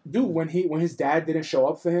 Dude, when his dad didn't show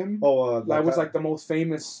up for him, that was like the most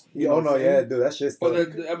famous. Dude, that's just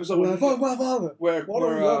the episode where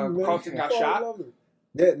Carlton got shot.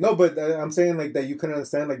 Yeah, no, but I'm saying like that you couldn't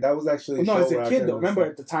understand like that was actually as a kid though. Remember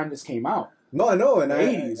at the time this came out. No, I know, in the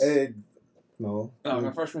 80s. No,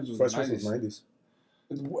 Fresh Prince was 90s.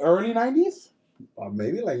 Early 90s?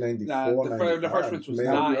 Maybe like 94. The Fresh Prince was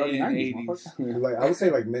not in the 80s. Like I would say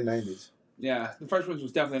like mid 90s. Yeah, the Fresh Prince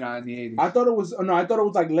was definitely not in the 80s. I thought it was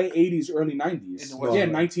like late 80s, early 90s. Yeah,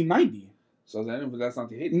 1990. So then, but that's not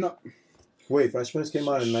the 80s. No. Wait, Fresh Prince came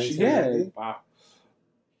out in 1990? Yeah. Wow.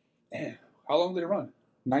 Damn. How long did it run?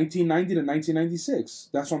 1990 to 1996.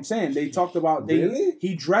 That's what I'm saying. They talked about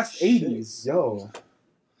he dressed Shit. 80s. Yo.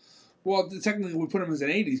 Well, technically we put him as an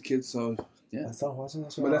 80s kid, so yeah. I started watching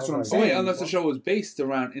that show. But that's what I'm saying. Wait, unless the show was based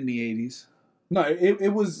around in the 80s. No,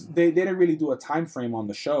 it was they didn't really do a time frame on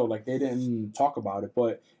the show. Like they didn't talk about it.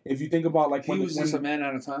 But if you think about like he was just a man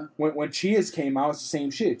at a time. When Cheers came out, it's the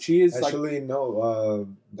same shit. Cheers actually no.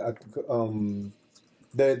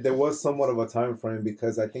 There was somewhat of a time frame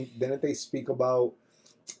because I think didn't they speak about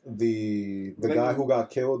the guy who got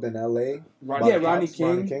killed in L.A. Rodney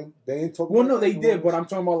King. They didn't talk. Well, no, they did. But I'm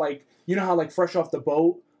talking about like how like Fresh Off the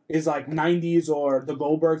Boat is like 90s or the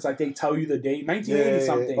Goldbergs, like they tell you the date 1980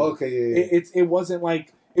 something. Okay, yeah. It wasn't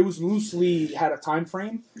like it was loosely had a time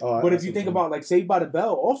frame. But if you think about like Saved by the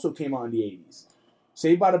Bell also came out in the 80s.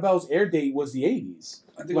 Saved by the Bell's air date was the 80s.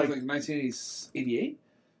 I think it was like 1988,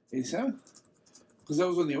 87. Because that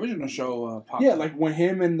was when the original show popped. Yeah, like when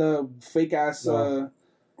him and the fake ass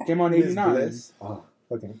came on 89. Oh,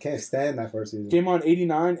 fucking can't stand that first season. Came on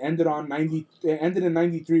 89, ended on 90. It ended in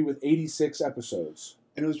 93 with 86 episodes.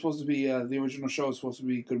 And it was supposed to be the original show was supposed to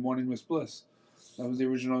be Good Morning Miss Bliss. That was the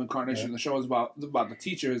original incarnation. Yeah. The show was about the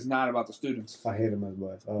teachers, not about the students. I hate him as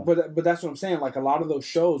Bliss. Oh. But that's what I'm saying. Like a lot of those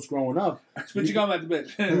shows growing up, but you got at the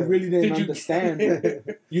bitch. You really didn't understand.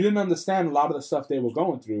 You didn't understand a lot of the stuff they were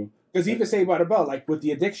going through. Because even Saved by the Bell, like with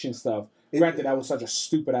the addiction stuff. Granted, that was such a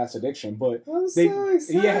stupid ass addiction, but I still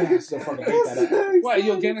fucking hate that. Why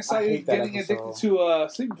you're getting addicted to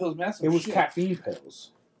sleeping pills, man? It was caffeine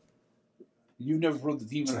pills. You never wrote the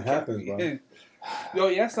demon. It happens, bro. Yo,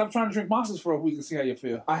 yeah, stop trying to drink monsters for a week and see how you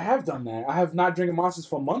feel. I have done that. I have not drinking monsters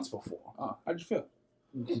for months before. How'd you feel?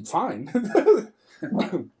 Fine.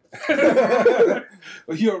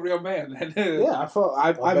 Well, you're a real man. Yeah,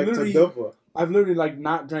 I've literally like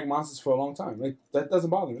not drank Monsters for a long time. Like that doesn't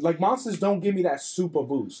bother me. Like Monsters don't give me that super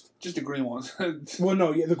boost. Just the green ones. Well,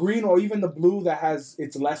 no, yeah, the green or even the blue that has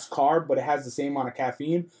it's less carb but it has the same amount of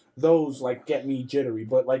caffeine. Those like get me jittery.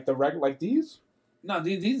 But like the regular like these. No,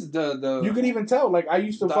 these the You can even tell. Like I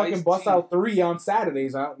used to fucking bust out 3 on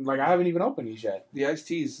Saturdays. I haven't even opened these yet. The iced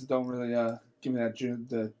teas don't really give me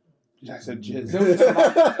that I said jizz.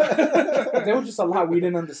 There was just a lot we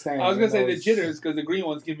didn't understand. I was gonna say the jitters because the green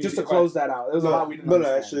ones give me just to close that out. There was a lot we didn't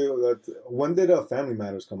understand. Actually, when did Family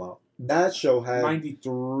Matters come out? That show had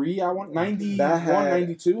 93. I want 91, that had,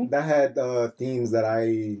 92. That had themes that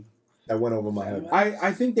went over my head.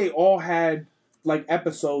 I think they all had like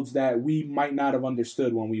episodes that we might not have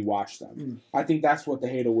understood when we watched them. I think that's what the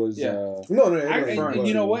hater was. No, and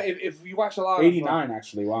you know what? If you watch a lot 89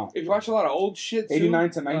 actually, wow. If you watch a lot of old shit too, 89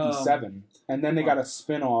 to 97. And then they got a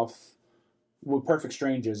spin-off with Perfect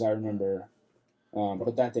Strangers, I remember.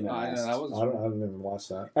 But that didn't last. I didn't even watch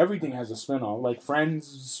that. Everything has a spin-off. Like Friends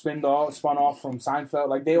spun off from Seinfeld.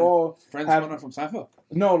 Like they all Friends spun off from Seinfeld?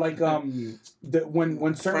 No, like when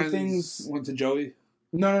certain Friends things went to Joey.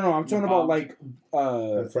 No. I'm talking about like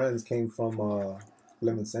Friends came from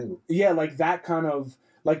Living Single. Yeah, like that kind of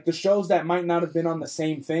like the shows that might not have been on the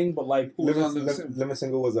same thing, but like Living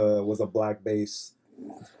Single was a black based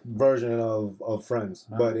version of Friends,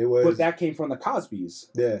 but it was. But that came from the Cosbys.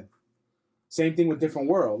 Yeah. Same thing with Different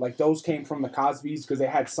World. Like those came from the Cosbys because they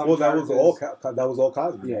had some. Well, that was all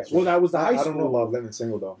Cosby. Yeah. Well, that was the high school. I don't know about Living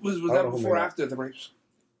Single though. Was that before or after the rapes?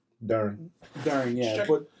 During, yeah,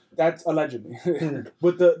 but. That's allegedly,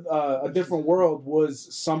 but a Different World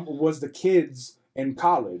was the kids in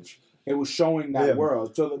college. It was showing that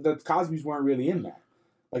world. So the Cosbys weren't really in that.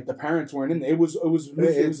 Like the parents weren't in there. It was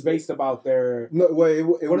based about their. No wait.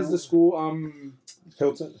 What is the school?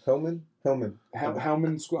 Hillman School. Hillman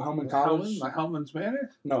College. Like Hellman's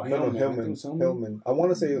Manor. No, Hillman. I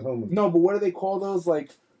want to say Hillman. No, but what do they call those?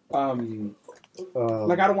 Like I don't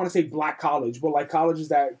want to say black college, but like colleges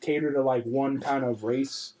that cater to like one kind of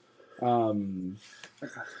race. I don't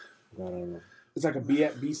know. It's like a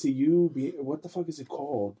BCU. What the fuck is it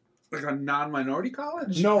called? Like a non-minority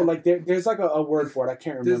college? No, like there's like a word for it. I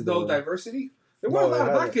can't remember. There's no diversity? There were a lot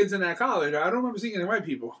of black kids in that college. I don't remember seeing any white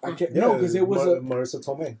people. No, because it was Marissa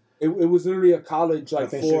Tomei. It was literally a college like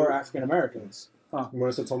for African Americans. Huh.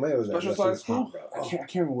 Marissa Tomei was special size school. I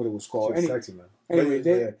can't remember what it was called. She's sexy, man.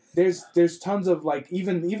 Anyway, there's tons of like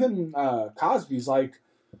even Cosby's like.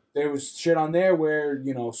 There was shit on there where,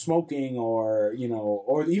 smoking or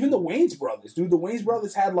even the Wayans brothers. Dude, the Wayans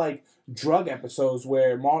brothers had, like, drug episodes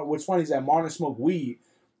where, what's funny is that Martin smoked weed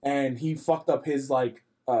and he fucked up his, like,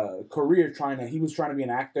 career he was trying to be an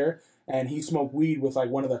actor and he smoked weed with, like,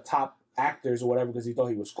 one of the top actors or whatever because he thought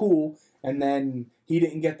he was cool. And then he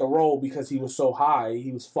didn't get the role because he was so high.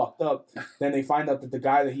 He was fucked up. Then they find out that the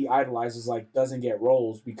guy that he idolizes, like, doesn't get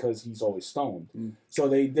roles because he's always stoned. So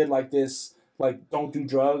they did, like, this... Like, don't do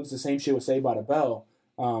drugs. The same shit with Saved by the Bell.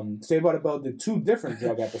 Saved by the Bell did 2 different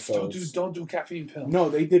drug episodes. Don't do caffeine pills. No,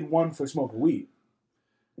 they did one for smoking weed.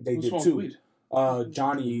 They did 2. Weed?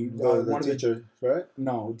 Johnny, the teacher, right?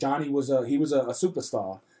 No, Johnny was a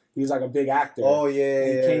superstar. He was like a big actor. Oh yeah.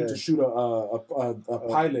 He came to shoot a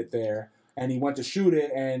pilot there, and he went to shoot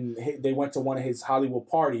it, and they went to one of his Hollywood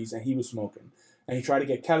parties, and he was smoking, and he tried to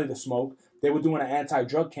get Kelly to smoke. They were doing an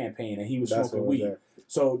anti-drug campaign, and he was smoking weed.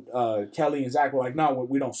 So Kelly and Zach were like, "No,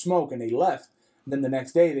 we don't smoke," and they left. And then the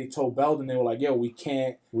next day, they told Belden, they were like, "Yo, we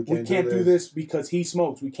can't do this because he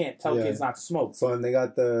smokes. We can't tell kids not to smoke." So and they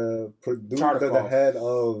got the producer, the head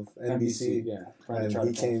of NBC, and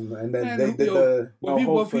he came, and then they did the come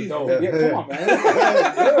on, man.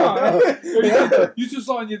 You just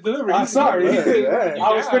saw in your delivery. I'm sorry,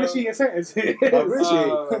 I was finishing a sentence.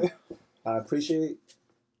 I appreciate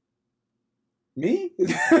me.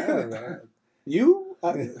 You?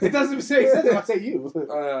 It doesn't make sense if I say you.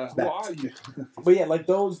 Who are you? But yeah, like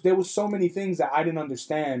there was so many things that I didn't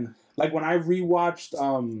understand. Like when I rewatched,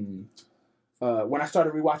 when I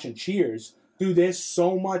started rewatching Cheers, dude, there's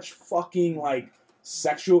so much fucking like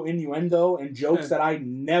sexual innuendo and jokes that I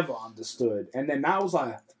never understood. And then now I was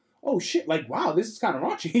like, oh shit, like wow, this is kind of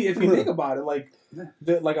raunchy if you think about it. Like,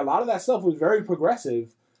 like a lot of that stuff was very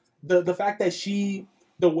progressive. The fact that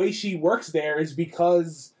the way she works there is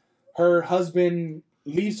because her husband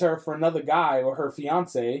leaves her for another guy or her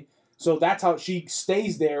fiance, so that's how she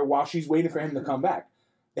stays there while she's waiting for him to come back.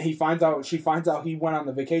 And she finds out he went on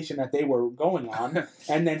the vacation that they were going on,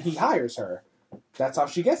 and then he hires her. That's how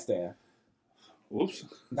she gets there. Whoops.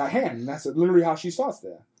 That's literally how she starts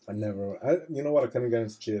there. You know what? I couldn't get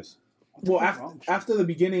into Cheers. Well, after the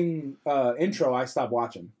beginning intro, I stopped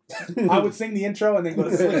watching. I would sing the intro and then go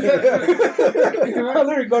to sleep. I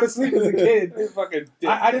literally go to sleep as a kid.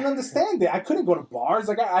 I didn't understand it. I couldn't go to bars.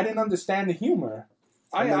 Like I didn't understand the humor.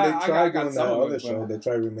 And then they tried doing that other show. They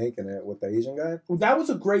tried remaking it with the Asian guy. That was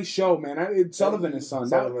a great show, man. Sullivan and Son.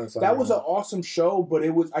 That was an awesome show, but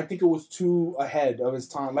I think it was too ahead of its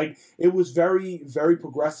time. Like it was very, very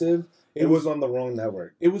progressive. It was on the wrong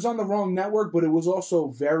network. It was on the wrong network, but it was also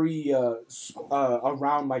very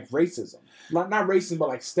around like racism. Not racism, but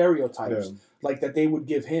like stereotypes, like that they would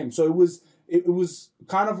give him. So it was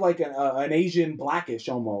kind of like an Asian Blackish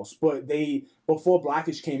almost. But before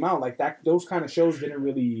Blackish came out, like that, those kind of shows didn't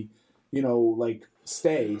really, like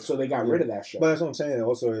stay. So they got rid of that show. But that's what I'm saying.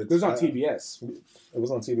 Also, it was on TBS. It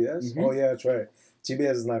was on TBS. Mm-hmm. Oh yeah, that's right.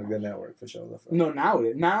 TBS is not a good network for shows. No, now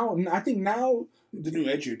I think now. The new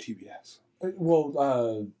edgier TBS.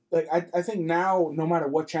 Well, I think now, no matter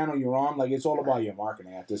what channel you're on, like it's all about your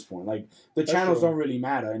marketing at this point. Like the channels don't really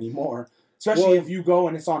matter anymore, especially if you go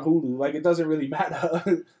and it's on Hulu. Like it doesn't really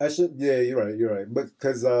matter. Yeah, you're right. But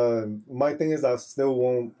because my thing is, I still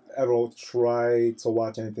won't ever try to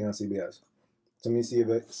watch anything on CBS. To me,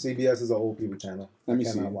 CBS is an old people channel. I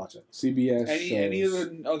cannot watch it. CBS. Any of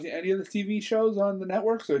the TV shows on the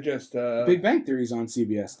networks or just Big Bang Theory's on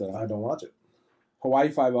CBS though. I don't watch it. Hawaii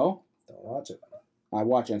Five-0? Don't watch it. I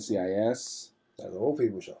watch NCIS. That's an old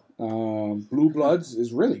people show. Blue Bloods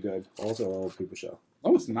is really good. Also an old people show.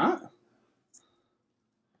 No, it's not.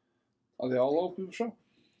 Are they all old people show?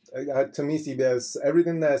 To me, CBS,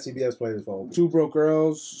 everything that CBS plays is for old people. Two Broke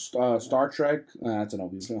Girls, Star Trek. That's an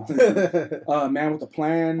old people show. Man with a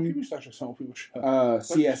Plan. Star Trek's an old people show.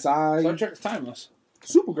 CSI. Star Trek is timeless.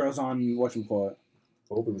 Supergirl's on whatchamacallit.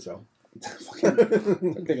 Old people show.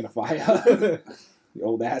 I'm taking a fire. The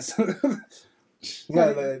old ass.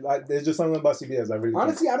 There's just something about CBS.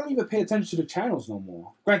 Honestly, I don't even pay attention to the channels no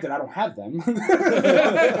more. Granted, I don't have them.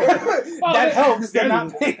 That helps. They're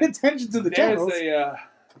not paying attention to the channels.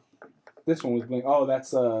 This one was blinking. Oh,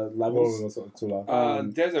 that's levels. Too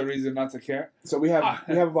loud. There's a reason not to care. So we have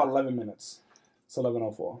about 11 minutes. It's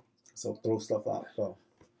 11:04. So throw stuff out. So,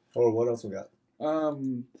 or what else we got?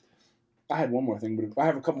 I had one more thing, but I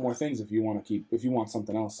have a couple more things if you want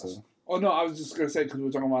something else. So. Oh, no, I was just going to say, because we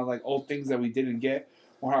were talking about, like, old things that we didn't get,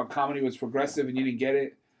 or how comedy was progressive and you didn't get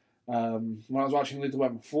it. When I was watching Lethal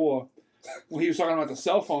Weapon 4, when he was talking about the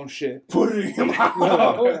cell phone shit. Put it in your mouth.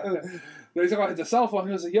 When he was talking about the cell phone,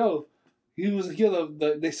 he was like, yo,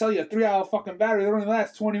 they sell you a 3-hour fucking battery. They don't even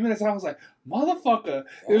last 20 minutes. And I was like, motherfucker.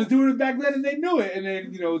 They was doing it back then and they knew it. And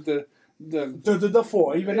then, the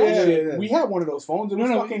 4, even that shit. Yeah. We had one of those phones. It was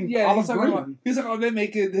fucking olive green. He's like,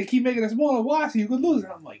 they keep making it smaller. Why? So you could lose it.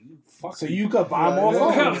 I'm like, fuck. So you could buy more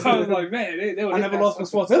phones. I was like, man, I never lost my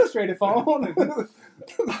Sports Illustrated phone.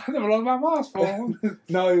 I never lost my mom's phone.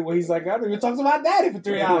 No, he's like, I don't even talk to my daddy for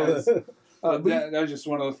 3 hours. That was just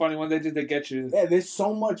one of the funny ones they get you. Yeah, there's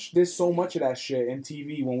so much of that shit in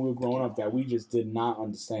TV when we were growing up that we just did not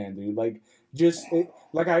understand, dude. Like,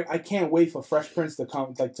 I can't wait for Fresh Prince to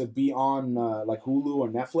come, like, to be on like Hulu or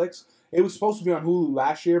Netflix. It was supposed to be on Hulu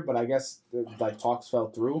last year, but I guess like talks fell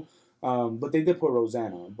through. But they did put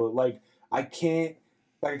Roseanne on. But I can't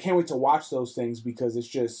wait to watch those things because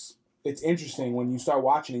it's interesting when you start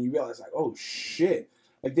watching and you realize like, oh shit,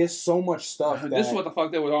 like there's so much stuff. This is what the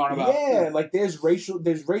fuck they were on about. Yeah, like there's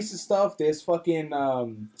racist stuff. There's fucking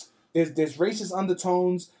there's racist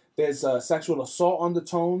undertones. There's sexual assault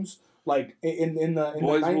undertones. Like in the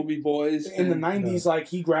boys will be boys. In the 90s, like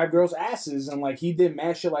he grabbed girls' asses and like he did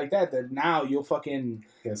mad shit like that. That now you'll fucking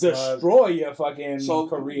destroy your fucking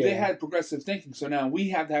career. They had progressive thinking, so now we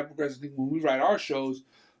have to have progressive thinking when we write our shows.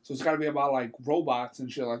 So it's got to be about like robots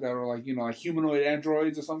and shit like that, or like like humanoid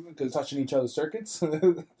androids or something. Cause touching each other's circuits.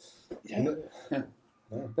 Yeah.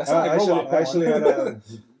 That's actually had a.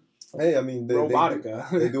 Hey, I mean, Robotica.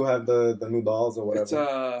 They do have the new dolls or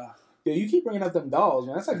whatever. Yeah, you keep bringing up them dolls,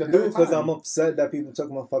 man. That's like the third time. Because I'm upset that people took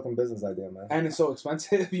my fucking business idea, man. And it's so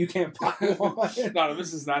expensive, you can't buy one. No,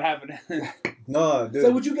 this is not happening. No, dude. So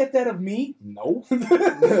would you get that of me? No. Why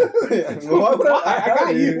would I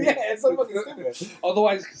got you. Yeah, it's so fucking stupid.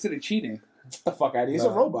 Otherwise, it's considered cheating. Get the fuck out of here. It's a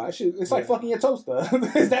robot. It's like fucking your toaster.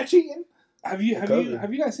 Is that cheating? Have you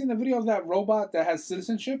guys seen the video of that robot that has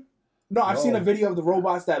citizenship? No, I've seen a video of the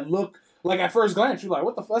robots that look like at first glance you're like,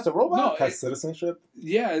 what the fuck? That's a robot? No, has citizenship?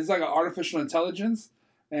 Yeah, it's like an artificial intelligence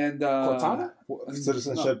and Cortana?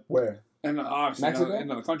 Citizenship where? And obviously in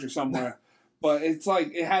another country somewhere. But it's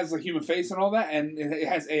like it has a human face and all that, and it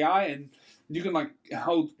has AI, and you can like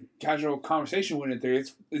hold casual conversation with it there.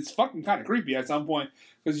 It's fucking kind of creepy at some point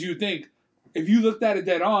because you think if you looked at it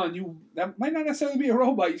dead on, that might not necessarily be a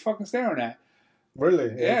robot you're fucking staring at.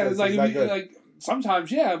 Really? Yeah, it's like, that good. like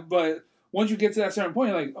sometimes, yeah, but once you get to that certain point,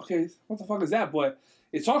 you're like, okay, what the fuck is that? But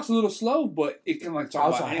it talks a little slow, but it can like talk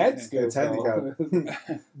Also about head anything. skills. It's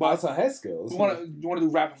handicapped. But Also head skills. you want to do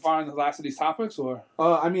rapid fire on the last of these topics, or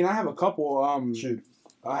I mean, I have a couple. Shoot.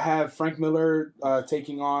 I have Frank Miller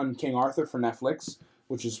taking on King Arthur for Netflix,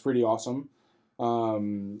 which is pretty awesome.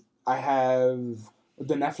 I have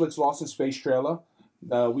the Netflix Lost in Space trailer.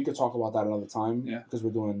 We could talk about that another time because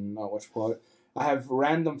we're doing what you call it. I have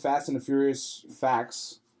random Fast and the Furious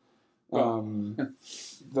facts,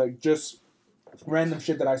 like just random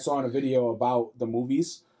shit that I saw in a video about the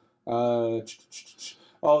movies. They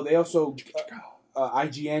also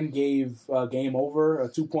IGN gave Game Over a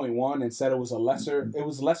 2.1 and said it was lesser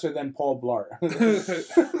than Paul Blart.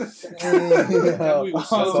 That movie was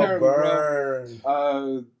so terrible,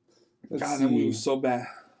 bro. Let's That movie see. was so bad.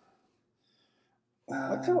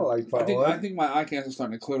 I kind of like Paul. I think my eye cancer's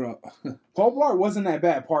starting to clear up. Paul Blart wasn't that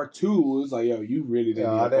bad. Part 2 was like, yo, you really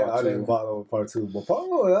didn't need I part 2. didn't bother with part 2, but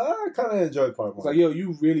I kind of enjoyed part 1. It's like, yo,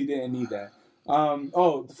 you really didn't need that.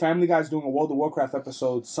 The Family Guy's doing a World of Warcraft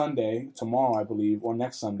episode tomorrow, I believe, or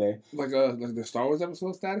next Sunday. Like the Star Wars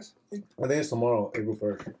episode status? I think it's tomorrow, April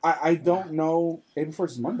 1st. I don't know. April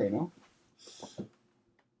 1st is Monday, no?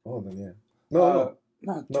 Oh, then yeah. No.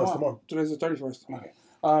 No, It's tomorrow. Today's the 31st. Okay.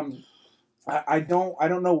 I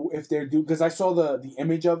don't know if they're due because I saw the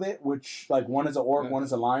image of it, which like one is an orc, one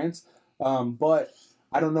is a lions. But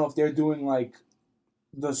I don't know if they're doing like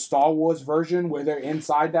the Star Wars version where they're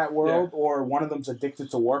inside that world or one of them's addicted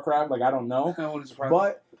to Warcraft. Like I don't know. That wouldn't surprise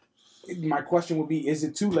But my question would be: is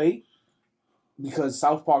it too late? Because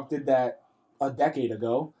South Park did that a decade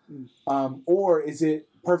ago, or is it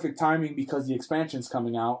perfect timing because the expansion's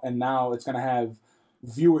coming out and now it's going to have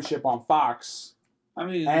viewership on Fox? I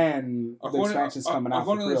mean, And the expansion's coming out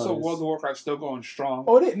for according to this, so pre-orders. World of Warcraft's still going strong.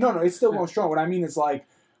 Oh, it is. No, it's still going strong. What I mean is like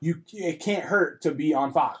it can't hurt to be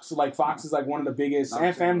on Fox. Like Fox is like one of the biggest,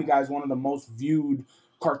 and Family Guy is one of the most viewed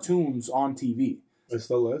cartoons on TV. It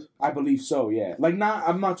still is? I believe so. Yeah, like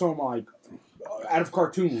I'm not talking about like out of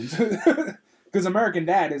cartoons, because American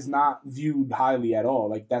Dad is not viewed highly at all.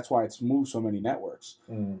 Like that's why it's moved so many networks,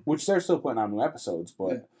 which they're still putting out new episodes,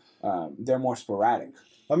 but they're more sporadic.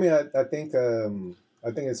 I mean, I think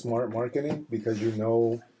it's smart marketing because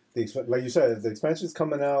like you said, if the expansion's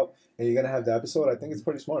coming out and you're gonna have the episode, I think it's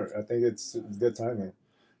pretty smart. I think it's good timing.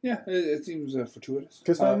 Yeah, it seems fortuitous.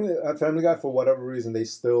 Because Family Guy, for whatever reason,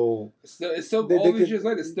 it's still all these years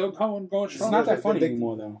later, it's still going strong. It's not that funny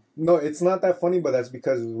anymore, though. No, it's not that funny, but that's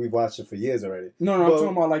because we've watched it for years already. No, I'm talking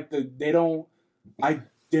about like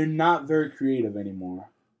they're not very creative anymore.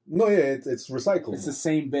 No, yeah, it's recycled. It's the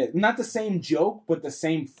same bit. Not the same joke, but the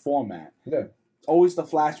same format. Yeah. Always the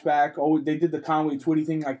flashback. Oh, they did the Conway Twitty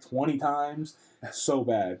thing like 20 times. So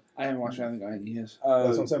bad. I haven't watched Family Guy in years.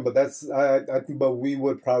 That's what I'm saying. But I think, but we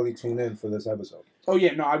would probably tune in for this episode. Oh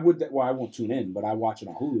yeah, no, I would. Well, I won't tune in, but I watch it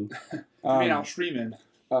on Hulu. I mean, I'll stream in.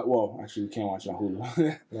 Well, actually, we can't watch it on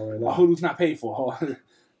Hulu. No, right now. Hulu's not paid for.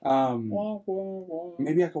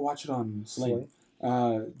 Maybe I could watch it on Sling.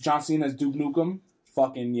 John Cena's Duke Nukem.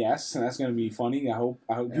 Fucking yes, and that's gonna be funny. I hope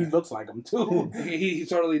he looks like him too. he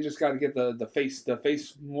totally just got to get the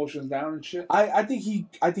face motions down and shit. I think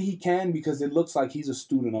he can because it looks like he's a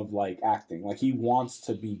student of like acting. Like he wants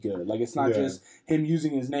to be good. Like it's not just him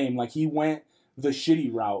using his name. Like he went the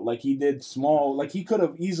shitty route. Like he did small. Like he could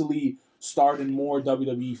have easily starred in more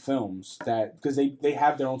WWE films because they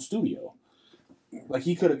have their own studio. Like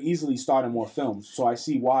he could have easily started more films, so I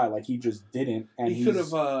see why. Like he just didn't, and he could have,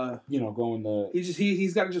 going the.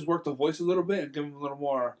 He's got to just work the voice a little bit and give him a little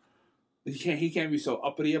more. He can't be so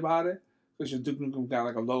uppity about it because Duke Nukem got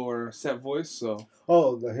like a lower set voice, so.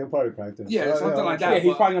 Oh, he'll probably practice. Yeah, something like that. Yeah,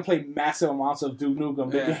 he's probably gonna play massive amounts of Duke Nukem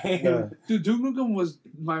the game. Yeah. Dude, Duke Nukem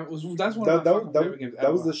that's one of my favorite games ever.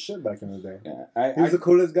 That was the shit back in the day. Yeah, he was the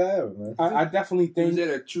coolest guy ever, man. I definitely think he was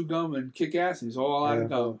there to chew gum and kick ass. He's all out of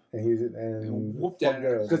gum. And whooped at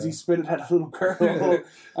her because he spit it at a little girl.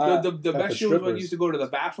 The best shit was when you used to go to the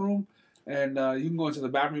bathroom. And you can go into the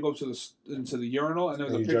bathroom, you go into the urinal, and there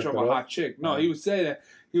was a picture of a hot chick. No, he would say that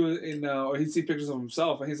he was or he'd see pictures of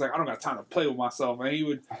himself, and he's like, I don't got time to play with myself. And he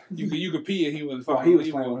would, you could pee, and he was fucking. He was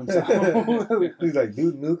playing with himself. He's like,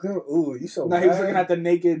 dude, Nukem, ooh, you so. No, he was looking at the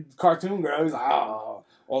naked cartoon girl. He was like, oh,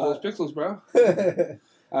 all those pixels, bro.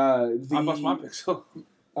 I bust my pixel.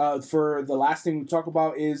 For the last thing we talk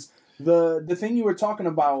about is the thing you were talking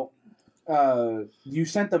about. You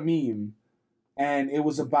sent the meme. And it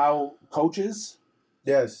was about coaches.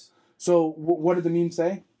 Yes. So what did the meme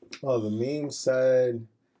say? Oh, the meme said,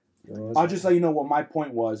 I'll just let you know what my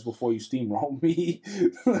point was before you steamroll me.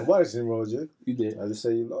 Nobody steamrolled you. You did. I just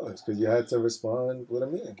say you lost because you had to respond with a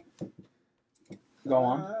meme. Go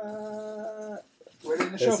on. Right in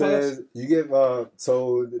the It show, says you give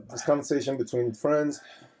so this conversation between friends,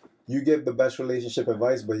 you give the best relationship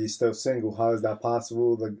advice, but you're still single. How is that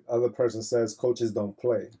possible? The other person says coaches don't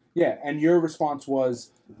play. Yeah, and your response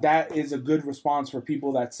was that is a good response for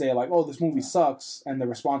people that say like, "Oh, this movie sucks," and the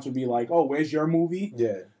response would be like, "Oh, where's your movie?"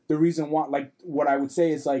 Yeah. The reason why, like, what I would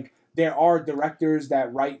say is like there are directors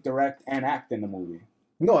that write, direct, and act in the movie.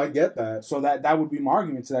 No, I get that. So that would be my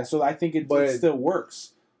argument to that. So I think it still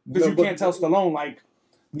works because No, you but- can't tell Stallone like.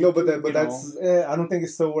 No, but you that's I don't think it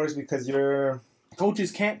still works because you're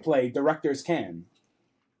Coaches can't play, directors can.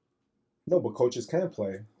 no, but coaches can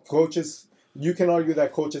play. Coaches, you can argue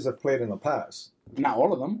that coaches have played in the past. Not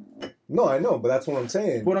all of them. No, I know, but that's what I'm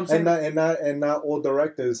saying. What I'm saying- and not all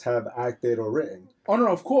directors have acted or written. Oh no,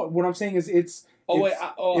 of course. What I'm saying is it's.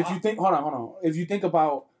 If you think, hold on. If you think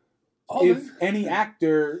about if any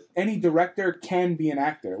actor, any director can be an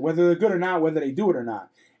actor, whether they're good or not, whether they do it or not.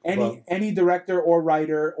 Any director or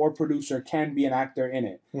writer or producer can be an actor in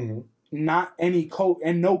it. Mm-hmm. Not any coach,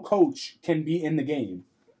 and no coach can be in the game.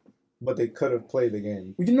 But they could have played the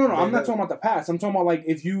game. No, I'm not talking about the past. I'm talking about like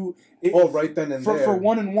if you. Right then and there. For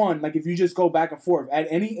 1-on-1, like if you just go back and forth at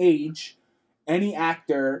any age, any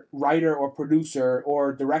actor, writer, or producer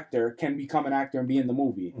or director can become an actor and be in the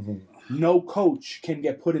movie. Mm-hmm. No coach can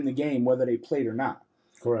get put in the game whether they played or not.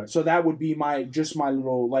 Correct. So that would be my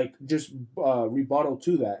little rebuttal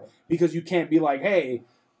to that, because you can't be like, hey,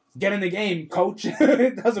 get in the game, coach.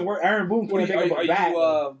 It doesn't work. Aaron Boone can't pick up a bat.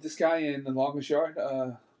 You this guy in the longest yard?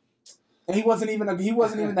 And he wasn't even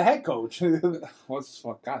the head coach. What's his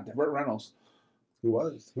fuck? God, Burt Reynolds. He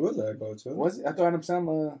was the head coach. Was it? I thought Adam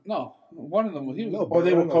Sandler. No, one of them was. He was. No, Or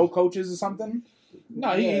they were Reynolds. co-coaches or something.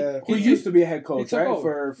 No, Yeah. He used to be a head coach, took right?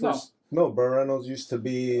 over. For No, Burt Reynolds used to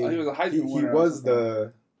be. he was a Heisman He winner. was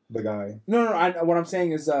the guy. No. What I'm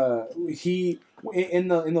saying is, he in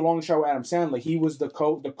the longest show with Adam Sandler, he was the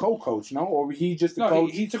co-coach, no, or he just the No,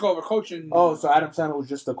 coach. he took over coaching. Oh, so Adam Sandler was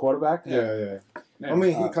just the quarterback. Yeah. I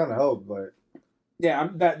mean, he kind of helped, but Yeah,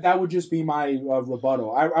 that would just be my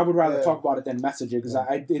rebuttal. I would rather Yeah. talk about it than message it because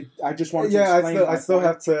I just wanted to yeah, explain. I still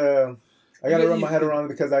have to. I gotta wrap my head you- around it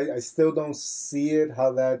because I still don't see it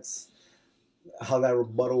how that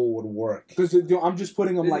rebuttal would work. because I'm just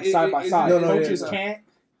putting them like side by side. No, no, Coaches yeah. can't.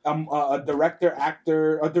 A director,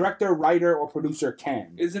 writer, or producer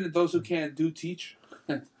can. Isn't it those who can't do teach?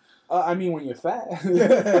 I mean, when you're fat.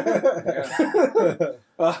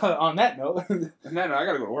 On that note, And then I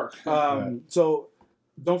gotta go to work. so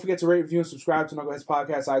don't forget to rate, review, and subscribe to Knuckleheads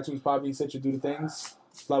Podcast, iTunes, Podbean, Stitcher, do the things,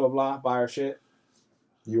 blah blah blah. Buy our shit.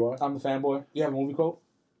 You are, I'm the fanboy. You have a movie quote?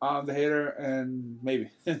 I'm the hater, and maybe.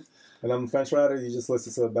 and I'm a French rider. You just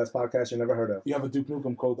listen to the best podcast you never heard of. You have a Duke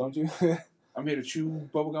Nukem quote, don't you? I'm here to chew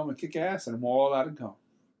bubblegum and kick ass, and I'm all out of gum.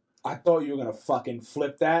 I thought you were gonna fucking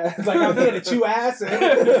flip that. It's like I'm here to chew ass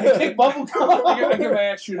and kick bubble I gum. get my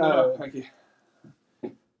ass chewed up. Thank you.